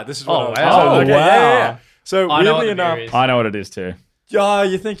 so have I. This is what I was. wow. okay, wow. Yeah. So I know what weirdly the beer enough, is. I know what it is too. yeah,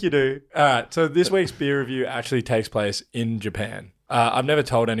 you think you do. All right. So this week's beer review actually takes place in Japan. I've never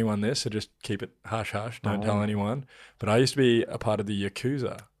told anyone this, so just keep it hush hush. Don't tell anyone. But I used to be a part of the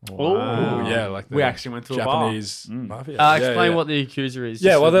Yakuza. Wow. Yeah, like the We actually went to a bar. Japanese mafia. Explain yeah. what the accuser is.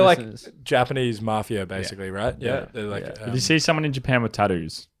 Yeah, just well, for they're listeners. like Japanese mafia, basically, right? Yeah, they're like Did you see someone in Japan with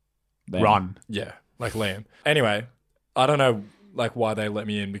tattoos? Then. Run. yeah, like Liam. Anyway, I don't know like why they let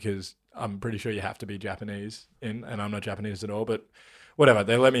me in because I'm pretty sure you have to be Japanese and I'm not Japanese at all. But whatever,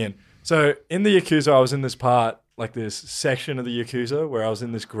 they let me in. So in the Yakuza, I was in this part, like this section of the Yakuza, where I was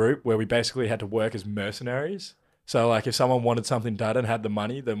in this group where we basically had to work as mercenaries. So like if someone wanted something done and had the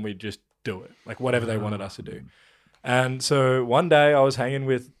money, then we'd just do it, like whatever they wanted us to do. And so one day I was hanging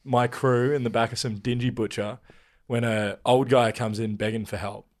with my crew in the back of some dingy butcher when an old guy comes in begging for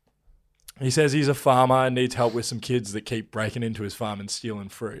help. He says he's a farmer and needs help with some kids that keep breaking into his farm and stealing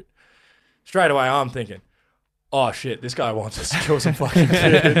fruit. Straight away, I'm thinking, oh shit, this guy wants us to kill some fucking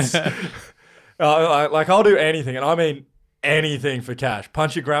kids. Like I'll do anything, and I mean anything for cash.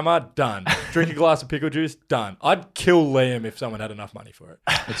 Punch your grandma, done. Drink a glass of pickle juice, done. I'd kill Liam if someone had enough money for it.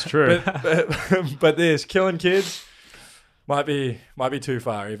 It's true. But this killing kids might be too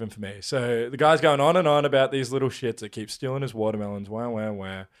far even for me. So the guy's going on and on about these little shits that keep stealing his watermelons,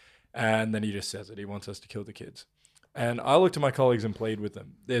 wah. And then he just says it. He wants us to kill the kids. And I looked at my colleagues and plead with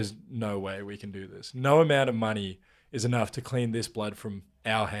them. There's no way we can do this. No amount of money is enough to clean this blood from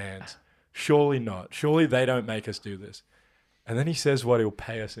our hands. Surely not. Surely they don't make us do this. And then he says what he'll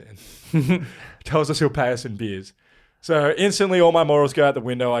pay us in. Tells us he'll pay us in beers. So instantly all my morals go out the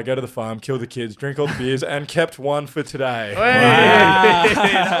window. I go to the farm, kill the kids, drink all the beers, and kept one for today.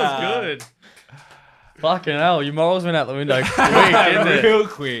 That was good. Fucking hell, your morals went out the window quick, didn't it? Real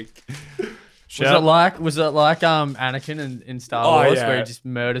quick. Was it like Anakin in Star Wars yeah. where he just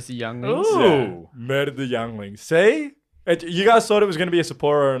murders the younglings? Yeah. Murdered the younglings. See? You guys thought it was going to be a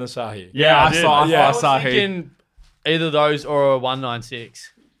Sapporo and Asahi. Yeah, I saw Yeah. I was Asahi. thinking either those or a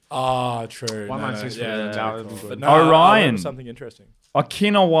 196. Ah, true. 196 yeah, was yeah, really cool. good. But I Orion. remember something interesting.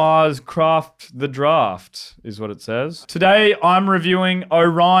 Okinawa's Craft the Draft is what it says. Today I'm reviewing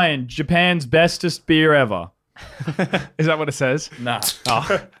Orion, Japan's bestest beer ever. Is that what it says? Nah.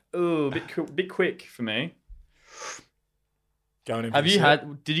 Oh. Ooh, bit quick for me. Going in for Have the you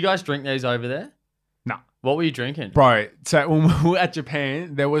sip. did you guys drink these over there? No. What were you drinking? Bro, so when we were at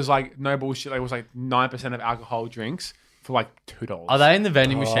Japan, there was like no bullshit. Like, it was like 9% of alcohol drinks for like $2. Are they in the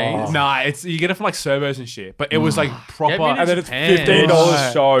vending machines? Nah, it's you get it from like servos and shit. But it was like proper. Get me to And then it's Japan.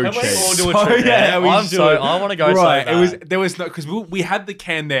 $15 So Can we cheap. all do a So, trip there? yeah, we I'm should. so, I want to go Right, so it was bad. there was no because we had the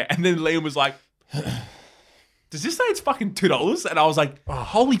can there, and then Liam was like, "Does this say it's fucking $2?" And I was like, oh,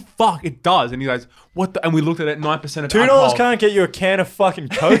 "Holy fuck, it does!" And he goes, "What?" And we looked at it, 9% of $2 alcohol. can't get you a can of fucking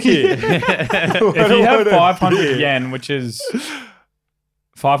Coke here. If you have 500 yen, which is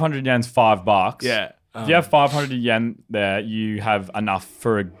 500 yen's $5. Yeah, If you have 500 yen there, you have enough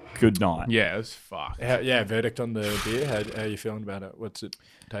for a good night. yeah, it was fucked. Yeah, verdict on the beer. How are you feeling about it? What's it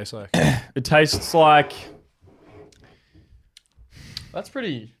taste like? It tastes like That's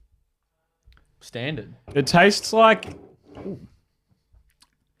pretty standard.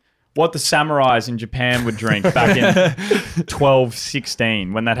 what the samurais in Japan would drink back in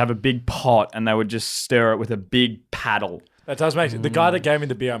 1216 when they'd have a big pot and they would just stir it with a big paddle. That does make sense. The guy that gave me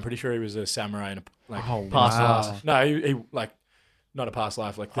the beer, I'm pretty sure he was a samurai in a Past life. No, he like not a past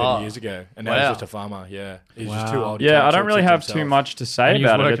life, like 30 Oh. years ago, and now Wow. he's just a farmer. Yeah, he's just too old. He Yeah, can't I don't talk really to have too himself. much to say And he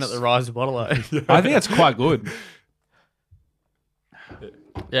was about it. working at the Rise of Bottle. I think it's quite good.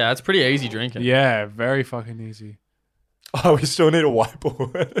 Yeah, it's pretty easy drinking. Yeah, very fucking easy. Oh, we still need a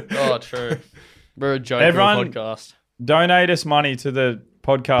whiteboard. Oh, true. We're a joke Everyone- podcast. Donate us money to the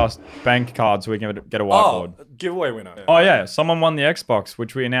podcast bank card so we can get a whiteboard. Giveaway winner. Oh yeah, someone won the Xbox,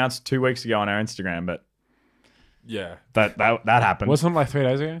 which we announced 2 weeks ago on our Instagram, but Yeah. that happened. Wasn't it like 3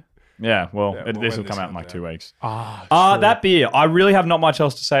 days ago? Yeah, well, Yeah, well, this when will come this out in comes like 2 weeks. Ah, That beer, I really have not much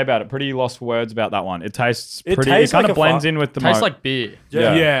else to say about it. Pretty lost for words about that one. It tastes It pretty. tastes It kind like of a blends fu- in with the Tastes like beer.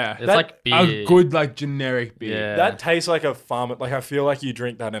 Yeah. yeah. It's like beer. A good like generic beer. Yeah. That tastes like a farmer. Like I feel like you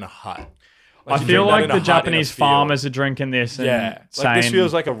drink that in a hut. I you feel drink that like in a the hut in a Japanese field. farmers are drinking this and Yeah, saying, like this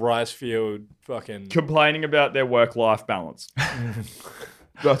feels like a rice field. Fucking. complaining about their work-life balance.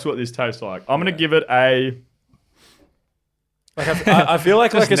 That's what this tastes like. I'm gonna give it a. Like I feel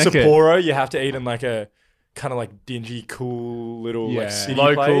like a Just nick it. Sapporo you have to eat in like a kind of like dingy, cool little Yeah. like city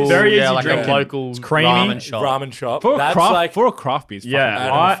Local, place. Very yeah, easy like drinking. a local It's creamy. ramen shop. Ramen shop. For a That's craft, like for a craft beer. It's Yeah, fucking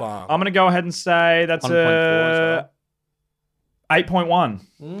Animal I'm Farm. going to go ahead and say that's 1.4 as a 8.1.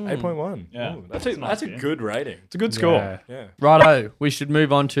 8.1. Yeah. Ooh, that's a beer. good rating. It's a good score. Yeah. Yeah. Righto, we should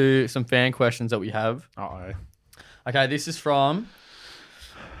move on to some fan questions that we have. Uh-oh. Okay, this is from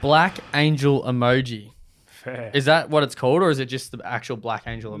Black Angel Emoji. Fair. Is that what it's called, or is it just the actual Black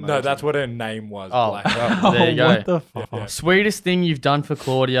Angel emoji? No, that's what her name was. Oh, Black. well, there you go. What the fuck? Yeah. Sweetest thing you've done for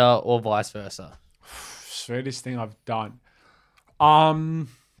Claudia, or vice versa. Sweetest thing I've done.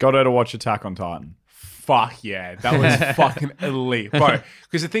 Got her to watch Attack on Titan. Fuck yeah, that was fucking elite, bro.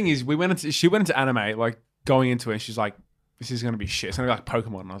 Because the thing is, she went into anime like going into it. And she's like, "This is gonna be shit. It's gonna be like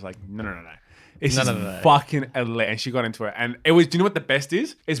Pokemon." And I was like, "No. This is fucking elite." And she got into it, and it was. Do you know what the best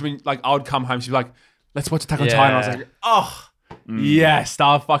is? Is when like I would come home, she'd be like, "Let's watch Attack on Titan." I was like, "Oh, yes,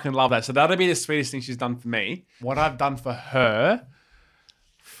 I fucking love that." So that'll be the sweetest thing she's done for me. What I've done for her,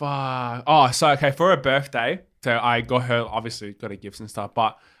 fuck. Oh, so okay, for her birthday, so I got her obviously got her gifts and stuff,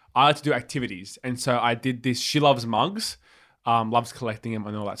 but I like to do activities, and so I did this. She loves mugs, loves collecting them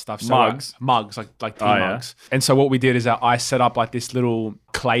and all that stuff. So Mugs? mugs, like tea Oh, yeah. mugs. And so what we did is that I set up like this little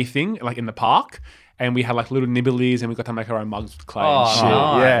clay thing, like in the park, and we had like little nibblies, and we got to make our own mugs with clay and shit.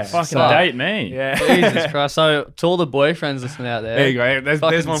 nice. Yeah, Fucking So- date me. yeah. Jesus Christ. So, to all the boyfriends listening out there, There you go. There's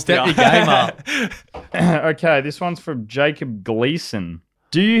fucking one for step you. your game up. Okay, this one's from Jacob Gleason.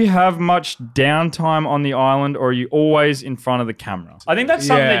 Do you have much downtime on the island, or are you always in front of the camera? I think that's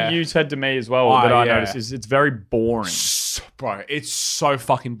something Yeah. that you said to me as well Oh, that I yeah. noticed is it's very boring. Bro, it's so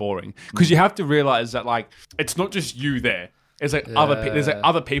fucking boring because you have to realize that like it's not just you there. It's like there's like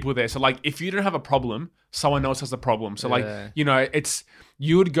other people there. So like if you don't have a problem, someone else has a problem. So like it's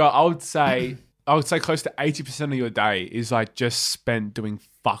you would go. I would say close to 80% of your day is like just spent doing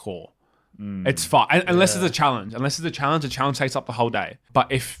fuck all. It's fun unless it's a challenge. Unless it's a challenge, the challenge takes up the whole day.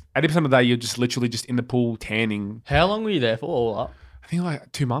 But if 80% of the day you're just literally just in the pool tanning. How long were you there for all up? I think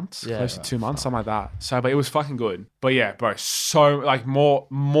like 2 months, Yeah, close to 2 months, something like that. So, but it was fucking good. But yeah, bro, so like more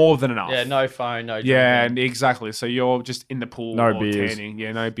than enough. Yeah, no phone, no drinking. Yeah, and exactly. So you're just in the pool, No or beers. tanning.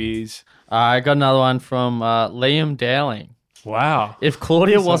 Yeah, no beers. I got another one from Liam Dowling. Wow. If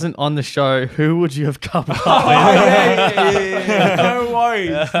Claudia wasn't on the show, who would you have coupled up No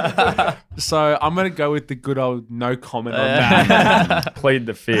worries. So I'm gonna go with the good old no comment on that. Plead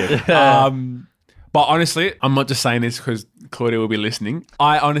the fifth. But honestly, I'm not just saying this because Claudia will be listening.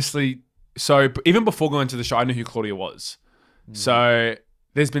 I honestly, so even before going to the show, I knew who Claudia was. So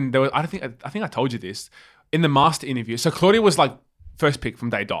I think I told you this in the master interview. So Claudia was like first pick from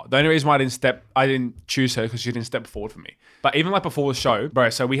day dot. The only reason why I didn't choose her because she didn't step forward for me. But even like before the show, bro,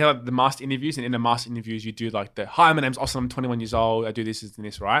 so we had like, the master interviews, and in the master interviews you do like hi, my name's Austen, I'm 21 years old, I do this and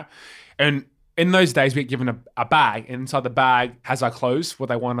this, right? And in those days we get given a bag, and inside the bag has our clothes, what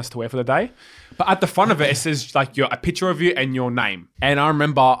they want us to wear for the day. But at the front of it says like a picture of you and your name. And I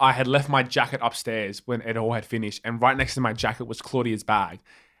remember I had left my jacket upstairs when it all had finished, and right next to my jacket was Claudia's bag.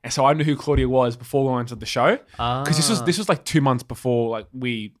 And so I knew who Claudia was before going to the show, because this was like 2 months before like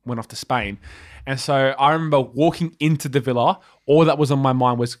we went off to Spain. And so I remember walking into the villa, all that was on my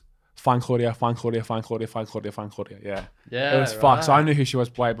mind was find Claudia, find Claudia, find Claudia, find Claudia, find Claudia. Yeah. Yeah, It was right. fucked. So I knew who she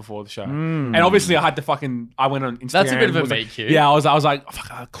was way before the show. And obviously I had to I went on Instagram. That's a bit of a was meet like, cute. Yeah, I was like, oh,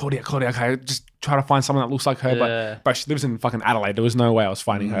 fuck, Claudia, okay, just try to find someone that looks like her. Yeah. But she lives in fucking Adelaide. There was no way I was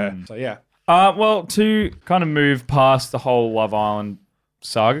finding her. So yeah. Well, to kind of move past the whole Love Island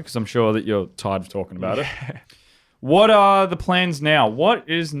saga, because I'm sure that you're tired of talking about it. What are the plans now? What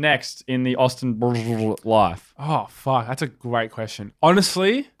is next in the Austen life? Oh, fuck. That's a great question.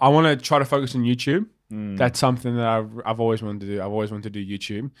 Honestly, I want to try to focus on YouTube. That's something that I've always wanted to do. I've always wanted to do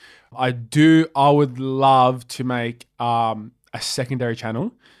YouTube. I would love to make a secondary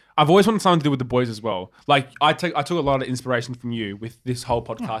channel. I've always wanted something to do with the boys as well. Like I took a lot of inspiration from you with this whole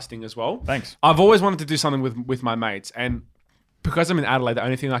podcasting as well. Thanks. I've always wanted to do something with my mates, and because I'm in Adelaide, the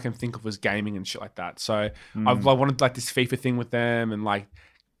only thing I can think of was gaming and shit like that. So I wanted like this FIFA thing with them and like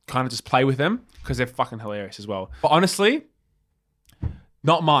kind of just play with them because they're fucking hilarious as well. But honestly,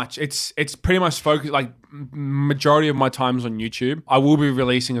 not much. It's pretty much focused. Like majority of my time's on YouTube. I will be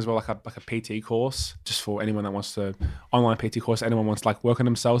releasing as well like a PT course just for anyone that wants to online PT course. Anyone wants to like work on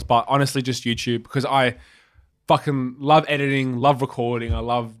themselves. But honestly, just YouTube because I fucking love editing, love recording. I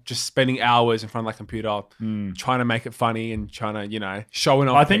love just spending hours in front of my computer trying to make it funny and trying to, showing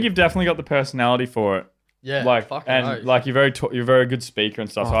off. I think you've definitely got the personality for it. Yeah, Like, fucking and oath. like you're very good speaker and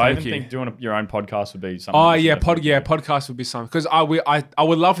stuff. Oh, so I thank even you. think doing your own podcast would be something. Oh you yeah, should definitely do. podcast would be something because I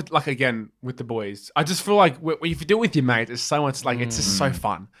would love it like again with the boys. I just feel like if you do it with your mate, it's so much like it's just so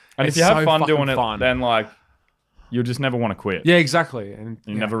fun. And It's if you have so fun fucking doing it, then like you'll just never want to quit. Yeah, exactly. And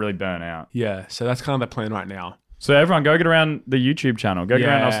You never really burn out. Yeah, so that's kind of the plan right now. So everyone, go get around the YouTube channel. Go get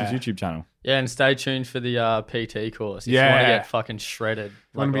around Yeah. Austin's YouTube channel. Yeah, and stay tuned for the PT course. If you Yeah. want to get fucking shredded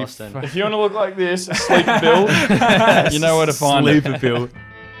like Wanna be Austin. If you want to look like this, a sleeper build, you know where to find it. Sleeper build.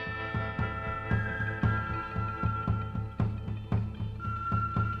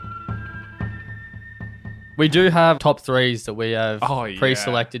 We do have top threes that we have Oh, yeah.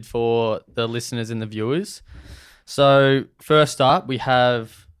 pre-selected for the listeners and the viewers. So first up, we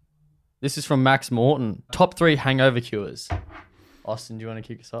have, this is from Max Morton, top 3 hangover cures. Austin, do you want to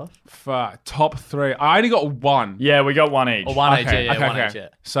kick us off? For top 3. I only got one. Yeah, we got one each. Or one each, Okay, yeah, okay, one okay. each, yeah.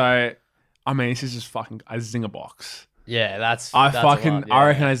 So, I mean, this is just fucking a zinger box. Yeah, that's I a fucking, lot, yeah. I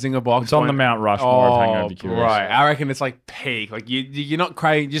reckon a zinger box. It's on the Mount Rushmore of hangover cures. Right. I reckon it's like peak. Like you're not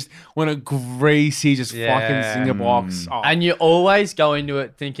crazy. You just want a greasy, just Yeah. fucking zinger box. Oh, And you always go into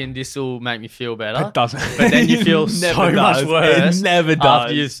it thinking this will make me feel better. it doesn't. But then you feel so Never much does. worse It never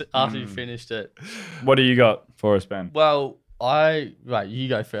does. after you finished it. What do you got for us, Ben? Well, you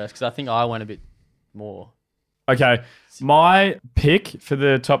go first because I think I went a bit more. Okay, my pick for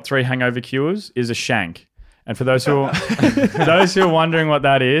the top 3 hangover cures is a shank. And for those who are wondering what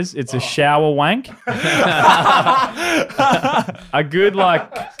that is, it's a shower wank. A good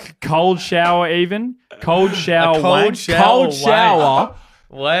cold shower even. Cold shower wank. Cold shower.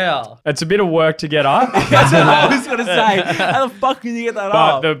 Wow. It's a bit of work to get up. That's what I was gonna say. How the fuck can you get that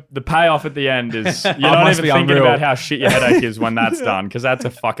But up? the payoff at the end is you're Oh, not must even be thinking unreal. about how shit your headache is when that's done, because that's a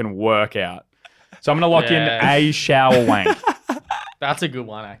fucking workout. So I'm going to lock in Yeah. a shower wank. That's a good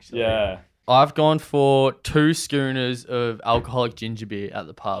one, actually. Yeah. I've gone for 2 schooners of alcoholic ginger beer at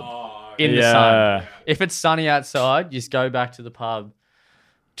the pub in the Yeah. sun. If it's sunny outside, just go back to the pub.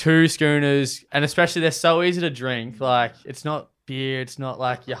 2 schooners, and especially they're so easy to drink. Like, it's not beer, it's not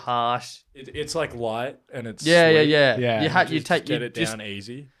like you're harsh. It's like light and it's Yeah. sweet. Yeah. You Just get it just down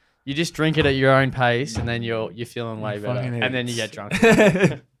easy. you just drink it at your own pace, and then you're feeling way better, fucking and then you idiots. get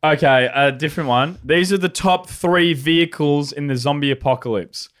drunk. Okay, a different one. These are the top 3 vehicles in the zombie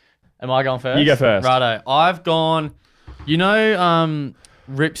apocalypse. Am I going first? You go first. Righto. I've gone,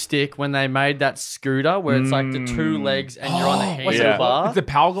 Ripstick when they made that scooter where it's like the 2 legs and you're on the What's it Yeah. handlebar. called? The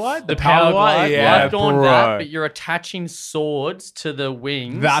Power Glide? The power glide. Yeah, I've gone bro. that, but you're attaching swords to the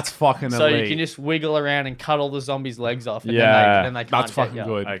wings. That's fucking so elite. you can just wiggle around and cut all the zombies' legs off. And Yeah. then they can't That's get fucking you.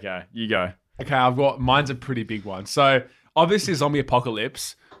 good. Okay, you go. Okay, mine's a pretty big one. So obviously zombie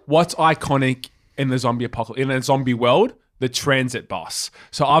apocalypse. What's iconic in the zombie apocalypse, in a zombie world? The transit bus.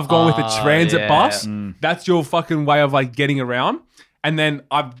 So I've gone with the transit yeah. bus. That's your fucking way of like getting around. And then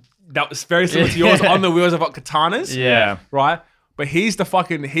that was very similar to yours. On the wheels, I've got katanas. Yeah. Right? But here's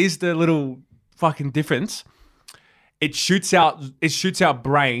the little fucking difference. It shoots out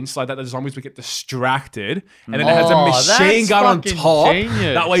brains so that the zombies would get distracted, and then it has a Oh, machine that's gun on fucking top.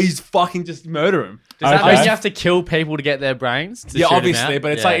 genius. That way, he's fucking just murder him. Does that Okay. mean you have to kill people to get their brains? To Yeah, shoot 'em obviously, out?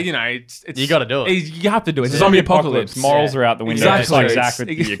 but it's Yeah. like it's You gotta do it. You have to do it. It's a zombie apocalypse. Morals are out the window. Exactly. Just like Zach with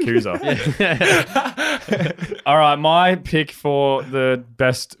the Yakuza. All right, my pick for the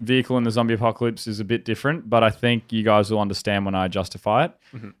best vehicle in the zombie apocalypse is a bit different, but I think you guys will understand when I justify it.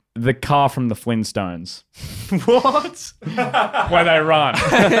 The car from the Flintstones. What? Where they run.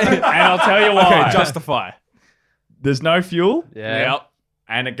 And I'll tell you why. Okay, justify. There's no fuel. Yeah.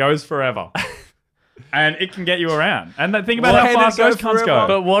 And it goes forever. And it can get you around. And think about Why how can fast it go those cunts forever? go.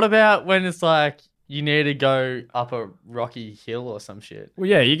 But what about when it's like you need to go up a rocky hill or some shit? Well,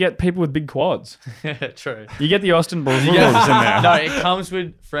 yeah, you get people with big quads. True. You get the Austen Bugejas in there. No, it comes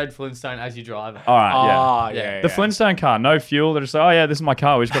with Fred Flintstone as you drive it. All right, yeah. Ah, Yeah. yeah. The Flintstone car, no fuel. They're just like, oh, yeah, this is my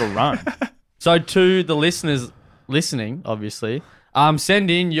car. We just got to run. So to the listeners listening, obviously, send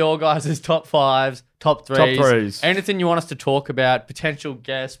in your guys' top 5s, top 3s. Top 3s. Anything you want us to talk about, potential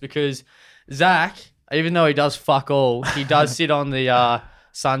guests, because Zach, even though he does fuck all, he does sit on the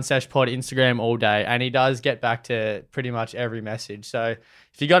Sunsesh Pod Instagram all day, and he does get back to pretty much every message. So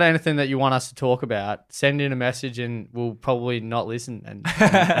if you got anything that you want us to talk about, send in a message and we'll probably not listen and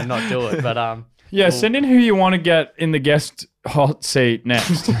not do it. But Yeah, send in who you want to get in the guest hot seat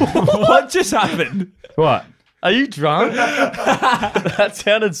next. What just happened? What? are you drunk? That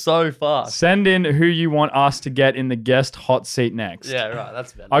sounded so fast. Send in who you want us to get in the guest hot seat next. Yeah, right.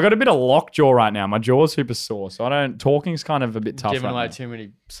 That's better. I got a bit of lockjaw right now. My jaw's super sore, so talking's kind of a bit tough Giving right away now. too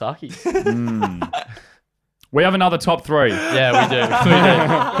many suckies. We have another top 3.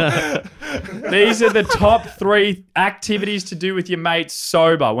 Yeah, we do. These are the top 3 activities to do with your mates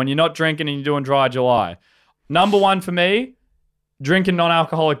sober when you're not drinking and you're doing dry July. Number 1 for me, drinking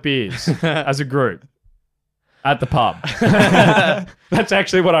non-alcoholic beers as a group at the pub. That's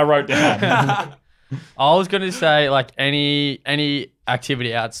actually what I wrote down. I was gonna say like any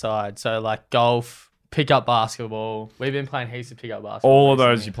activity outside, so like golf, pick up basketball. We've been playing heaps of pick up basketball. All of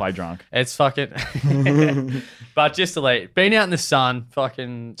those recently. you play drunk. It's fucking. But just elite. Being out in the sun,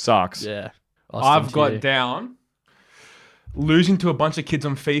 fucking Sucks. yeah. I've got down losing to a bunch of kids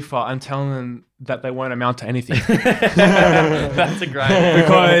on FIFA and telling them that they won't amount to anything. That's a great.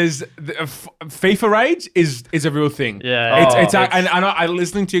 Because FIFA rage is a real thing. Yeah. And I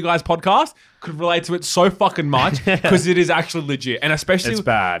listening to you guys' podcast could relate to it so fucking much because it is actually legit. And especially It's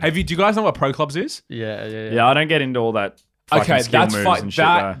bad. Do you guys know what pro clubs is? Yeah. Yeah, I don't get into all that. Fucking Okay, skill that's moves fine. and shit,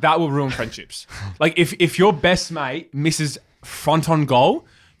 though. That will ruin friendships. Like if your best mate misses front on goal,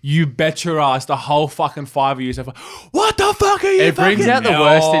 you bet your ass the whole fucking 5 years of what the fuck are you? It brings fucking-" out the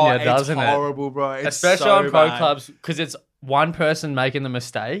worst in you, it's doesn't it? horrible, bro. It's Especially so on pro bad. clubs, because it's one person making the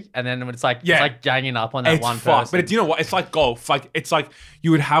mistake, and then it's like Yeah. it's like ganging up on that It's one fucked. person. But do you know what? It's like golf. Like it's like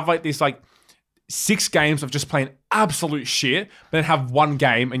you would have like this like 6 games of just playing absolute shit, but then have one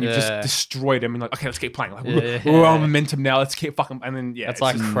game and you've just Yeah. destroyed them and like, okay, let's keep playing. Like Yeah. we're on momentum now. Let's keep fucking and then That's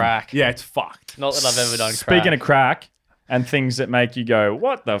like crack. yeah, it's fucked. Not that I've ever done. Speaking of crack and things that make you go,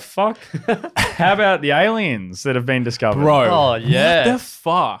 what the fuck? How about the aliens that have been discovered? Bro. Oh, yeah. What the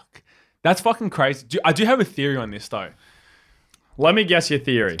fuck? That's fucking crazy. I do have a theory on this though. Let me guess your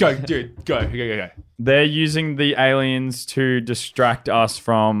theory. Go, dude. Go. They're using the aliens to distract us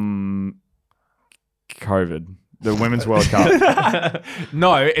from COVID, the Women's World Cup.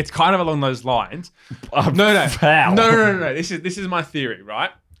 No, it's kind of along those lines. No. Foul. No. This is my theory, right?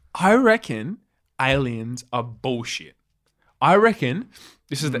 I reckon aliens are bullshit. I reckon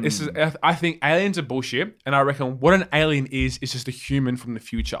I think aliens are bullshit, and I reckon what an alien is just a human from the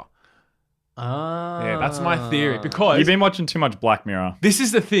future. Yeah, that's my theory. Because You've been watching too much Black Mirror. this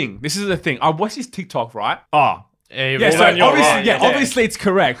is the thing. I watched his TikTok, right? Oh, Yeah, well, so then you're obviously, right, yeah, obviously it's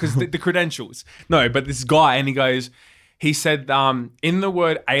correct because the credentials. No, but this guy, and he said, in the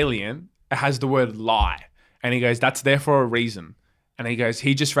word alien, it has the word lie. And he goes, that's there for a reason. And he goes,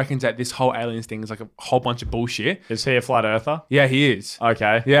 he just reckons that this whole aliens thing is like a whole bunch of bullshit. is he a flat earther? Yeah, he is.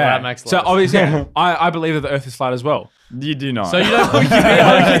 Okay. Yeah. Well, that makes a so lot of obviously, yeah, I believe that the earth is flat as well. You do not. So you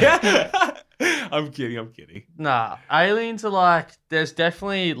don't. I'm kidding. Nah, aliens are like. There's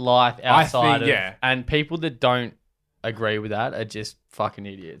definitely life I outside think, of, yeah. and people that don't agree with that are just fucking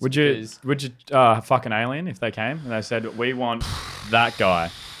idiots. would you because- fuck an alien if they came and they said, we want that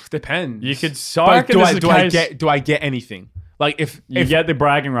guy? Depends. You could. But I reckon this is a case- do I get anything? Like if You get the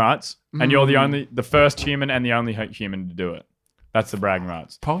bragging rights, and you're the first human and the only human to do it. That's the bragging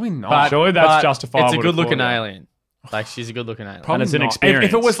rights. probably not. But- Surely that's but justifiable. It's a to good-looking call it. alien. Like she's a good-looking alien. Probably it's an not.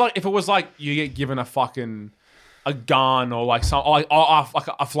 experience. If it was like you get given a fucking a gun or like some like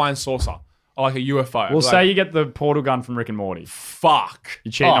a flying saucer or like a UFO. We'll like, say you get the portal gun from Rick and Morty. fuck.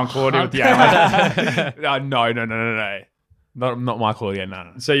 You're cheating on Claudia with the alien. No. Not my Claudia.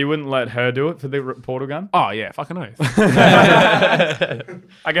 No. So you wouldn't let her do it for the portal gun? Oh yeah, fucking oath.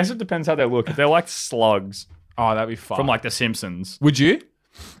 I guess it depends how they look. If they're like slugs Oh, that'd be fun. from like The Simpsons. would you?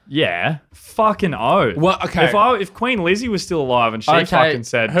 Yeah. Fucking oath. Well, okay. If Queen Lizzie was still alive and she Okay, fucking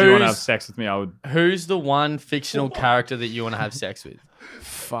said, do you want to have who's- sex with me? I would. Who's the one fictional character that you want to have sex with?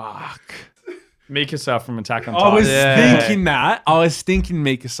 Fuck. Mikasa from Attack on I Titan. was Yeah. thinking that. I was thinking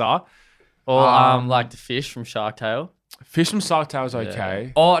Mikasa. Or like the fish from Shark Tale. Fish from Shark Tale is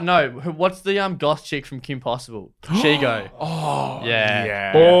okay. Oh no, what's the goth chick from Kim Possible? Shigo. Oh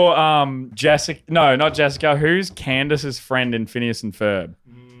Yeah. Or Jessica. No, not Jessica. Who's Candace's friend in Phineas and Ferb?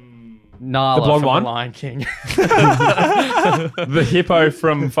 Nala The blonde from one? The Lion King. The hippo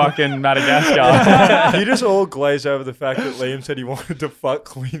from fucking Madagascar. You just all glaze over the fact that Liam said he wanted to fuck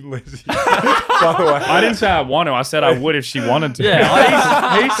Queen Lizzie. By the way, I didn't say I want to. I said I would if she wanted to.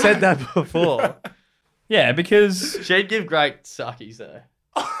 Yeah, he said that before. Yeah, because She'd give great suckies though.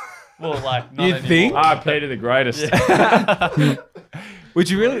 Well, like not You anymore. think? RP to the greatest. Would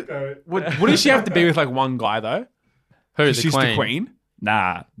you really? Wouldn't she have to be with like one guy though? Who's She's the queen.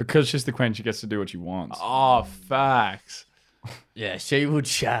 Nah, because she's the queen, she gets to do what she wants. Oh, facts. Yeah, she would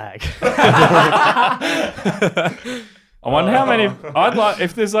shag. I wonder how many. I'd like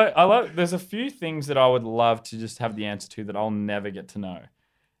if there's like there's a few things that I would love to just have the answer to that I'll never get to know.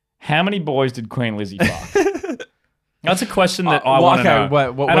 How many boys did Queen Lizzie fuck? That's a question that I want to know. What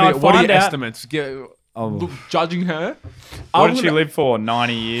And are, I'd what are find your out- estimates? Judging her, What did she live for?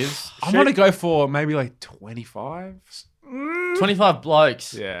 90 years. I'm gonna go for maybe like 25. 25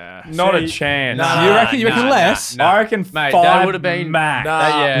 blokes. Yeah. Not a chance. Nah, You reckon less? I reckon Mate, 5 that would've been- max. Nah.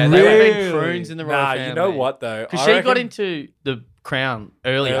 Yeah, they would have been Really? croons in the royal nah, family. you know what though? Because I she reckon- got into the crown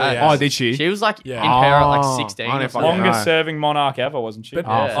early. Early age. as. Oh, did she? She was like Yeah. in power at Oh, like 16. I don't or know if I something. know. Longest serving monarch ever, wasn't she? But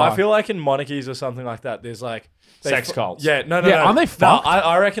Oh, I fuck. feel like in monarchies or something like that, there's like Sex cults. Yeah, no, Yeah, aren't they No, fucked?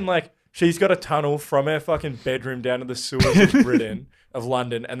 I reckon like she's got a tunnel from her fucking bedroom down to the sewers of Britain, of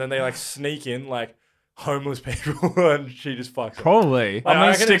London, and then they like sneak in like homeless people, and she just fucks them. Probably. I'm I going to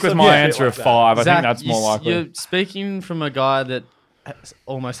reckon stick it's with some my shit answer like of that. 5. I Zach, think that's more likely. You're speaking from a guy that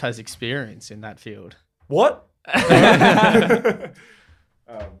almost has experience in that field. What?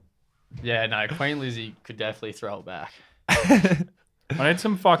 Yeah, no, Queen Lizzie could definitely throw it back. I need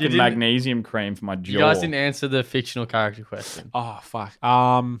some fucking didn't- magnesium cream for my jaw. You guys didn't answer the fictional character question. Oh fuck.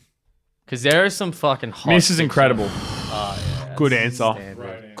 Because there is some fucking hot Miss is fictional- incredible. Oh, yeah. Good that's answer.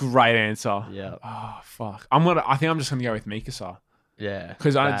 standard. Great answer. Yeah. Oh fuck. I think I'm just gonna go with Mikasa Yeah.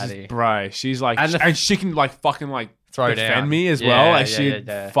 because I Baddie. just bro. She's like, And and, the- she can like fucking like Throw defend down. me as Yeah, well. Like yeah, she'd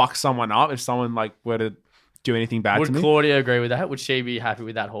yeah. fuck someone up if someone like were to do anything bad Would to me. Claudia agree with that? Would she be happy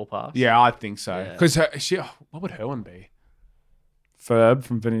with that hall pass? Yeah, I think so. Yeah. Because what would her one be? Ferb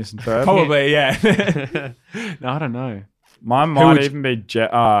from Phineas and Ferb. Probably, yeah. No, I don't know. Mine would might you- even be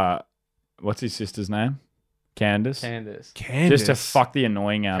what's his sister's name? Candace. Candace. Candace. Just to fuck the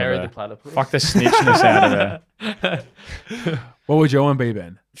annoying out Perry of the her. platypus. Fuck the snitchness out of her. What would your one be,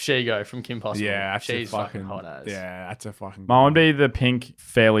 Ben? Shigo from Kim Possible. Yeah, that's She's a fucking hot as. Yeah, that's a fucking. Mine would be the pink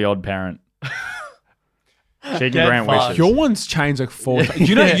Fairly Odd Parent. She can Get grant fucked. wishes. Your one's changed like 4 times.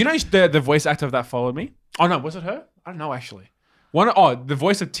 You know the voice actor of that followed me. Oh no, was it her? I don't know actually. The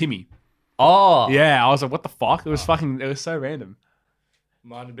voice of Timmy. Oh. Yeah, I was like, what the fuck? It was so random.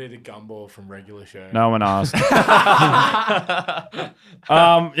 Mine would be the gumball from Regular Show. No one asked.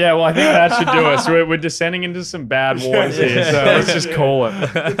 Yeah, well, I think that should do us. We're descending into some bad waters here, so let's just call it.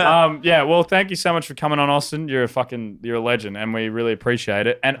 Yeah, well, thank you so much for coming on, Austin. You're a legend, and we really appreciate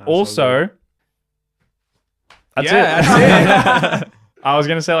it. And also, that's it. That's it. I was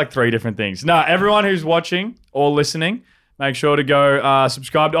going to say like 3 different things. No, everyone who's watching or listening, make sure to go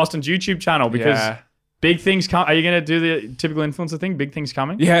subscribe to Austin's YouTube channel because big things come. Are you going to do the typical influencer thing? Big things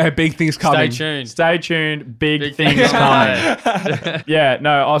coming? Yeah, big things Stay coming. tuned. Stay tuned. Big Big things things coming. Yeah,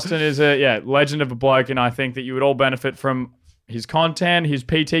 no, Austin is a legend of a bloke, and I think that you would all benefit from his content, his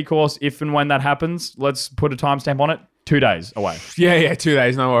PT course, if and when that happens. Let's put a timestamp on it. 2 days away. Yeah, 2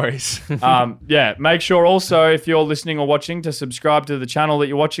 days, no worries. Yeah, make sure also if you're listening or watching to subscribe to the channel that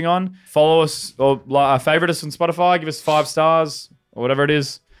you're watching on. Follow us or favorite us on Spotify. Give us 5 stars or whatever it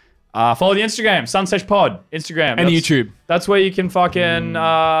is. Follow the Instagram, Sunsesh Pod, Instagram. And YouTube. That's where you can fucking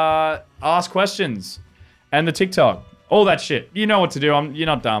ask questions. And the TikTok. All that shit. You know what to do. You're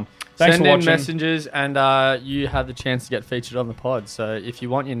not dumb. Thanks Send for in watching. messages, and you have the chance to get featured on the pod. So if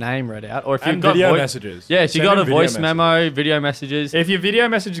you want your name read out, or if you've And got video messages. yeah, if you Send got in a video voice messages. memo, video messages, If your video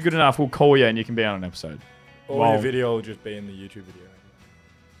message is good enough, we'll call you and you can be on an episode. Or Well- your video will just be in the YouTube video.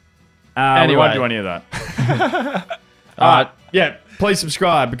 We Anyway. won't do any of that. Yeah, please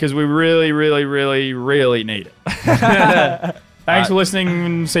subscribe because we really, really, really, really need it. Thanks for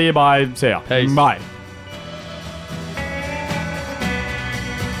listening. See you. Bye. See ya. peace. Bye.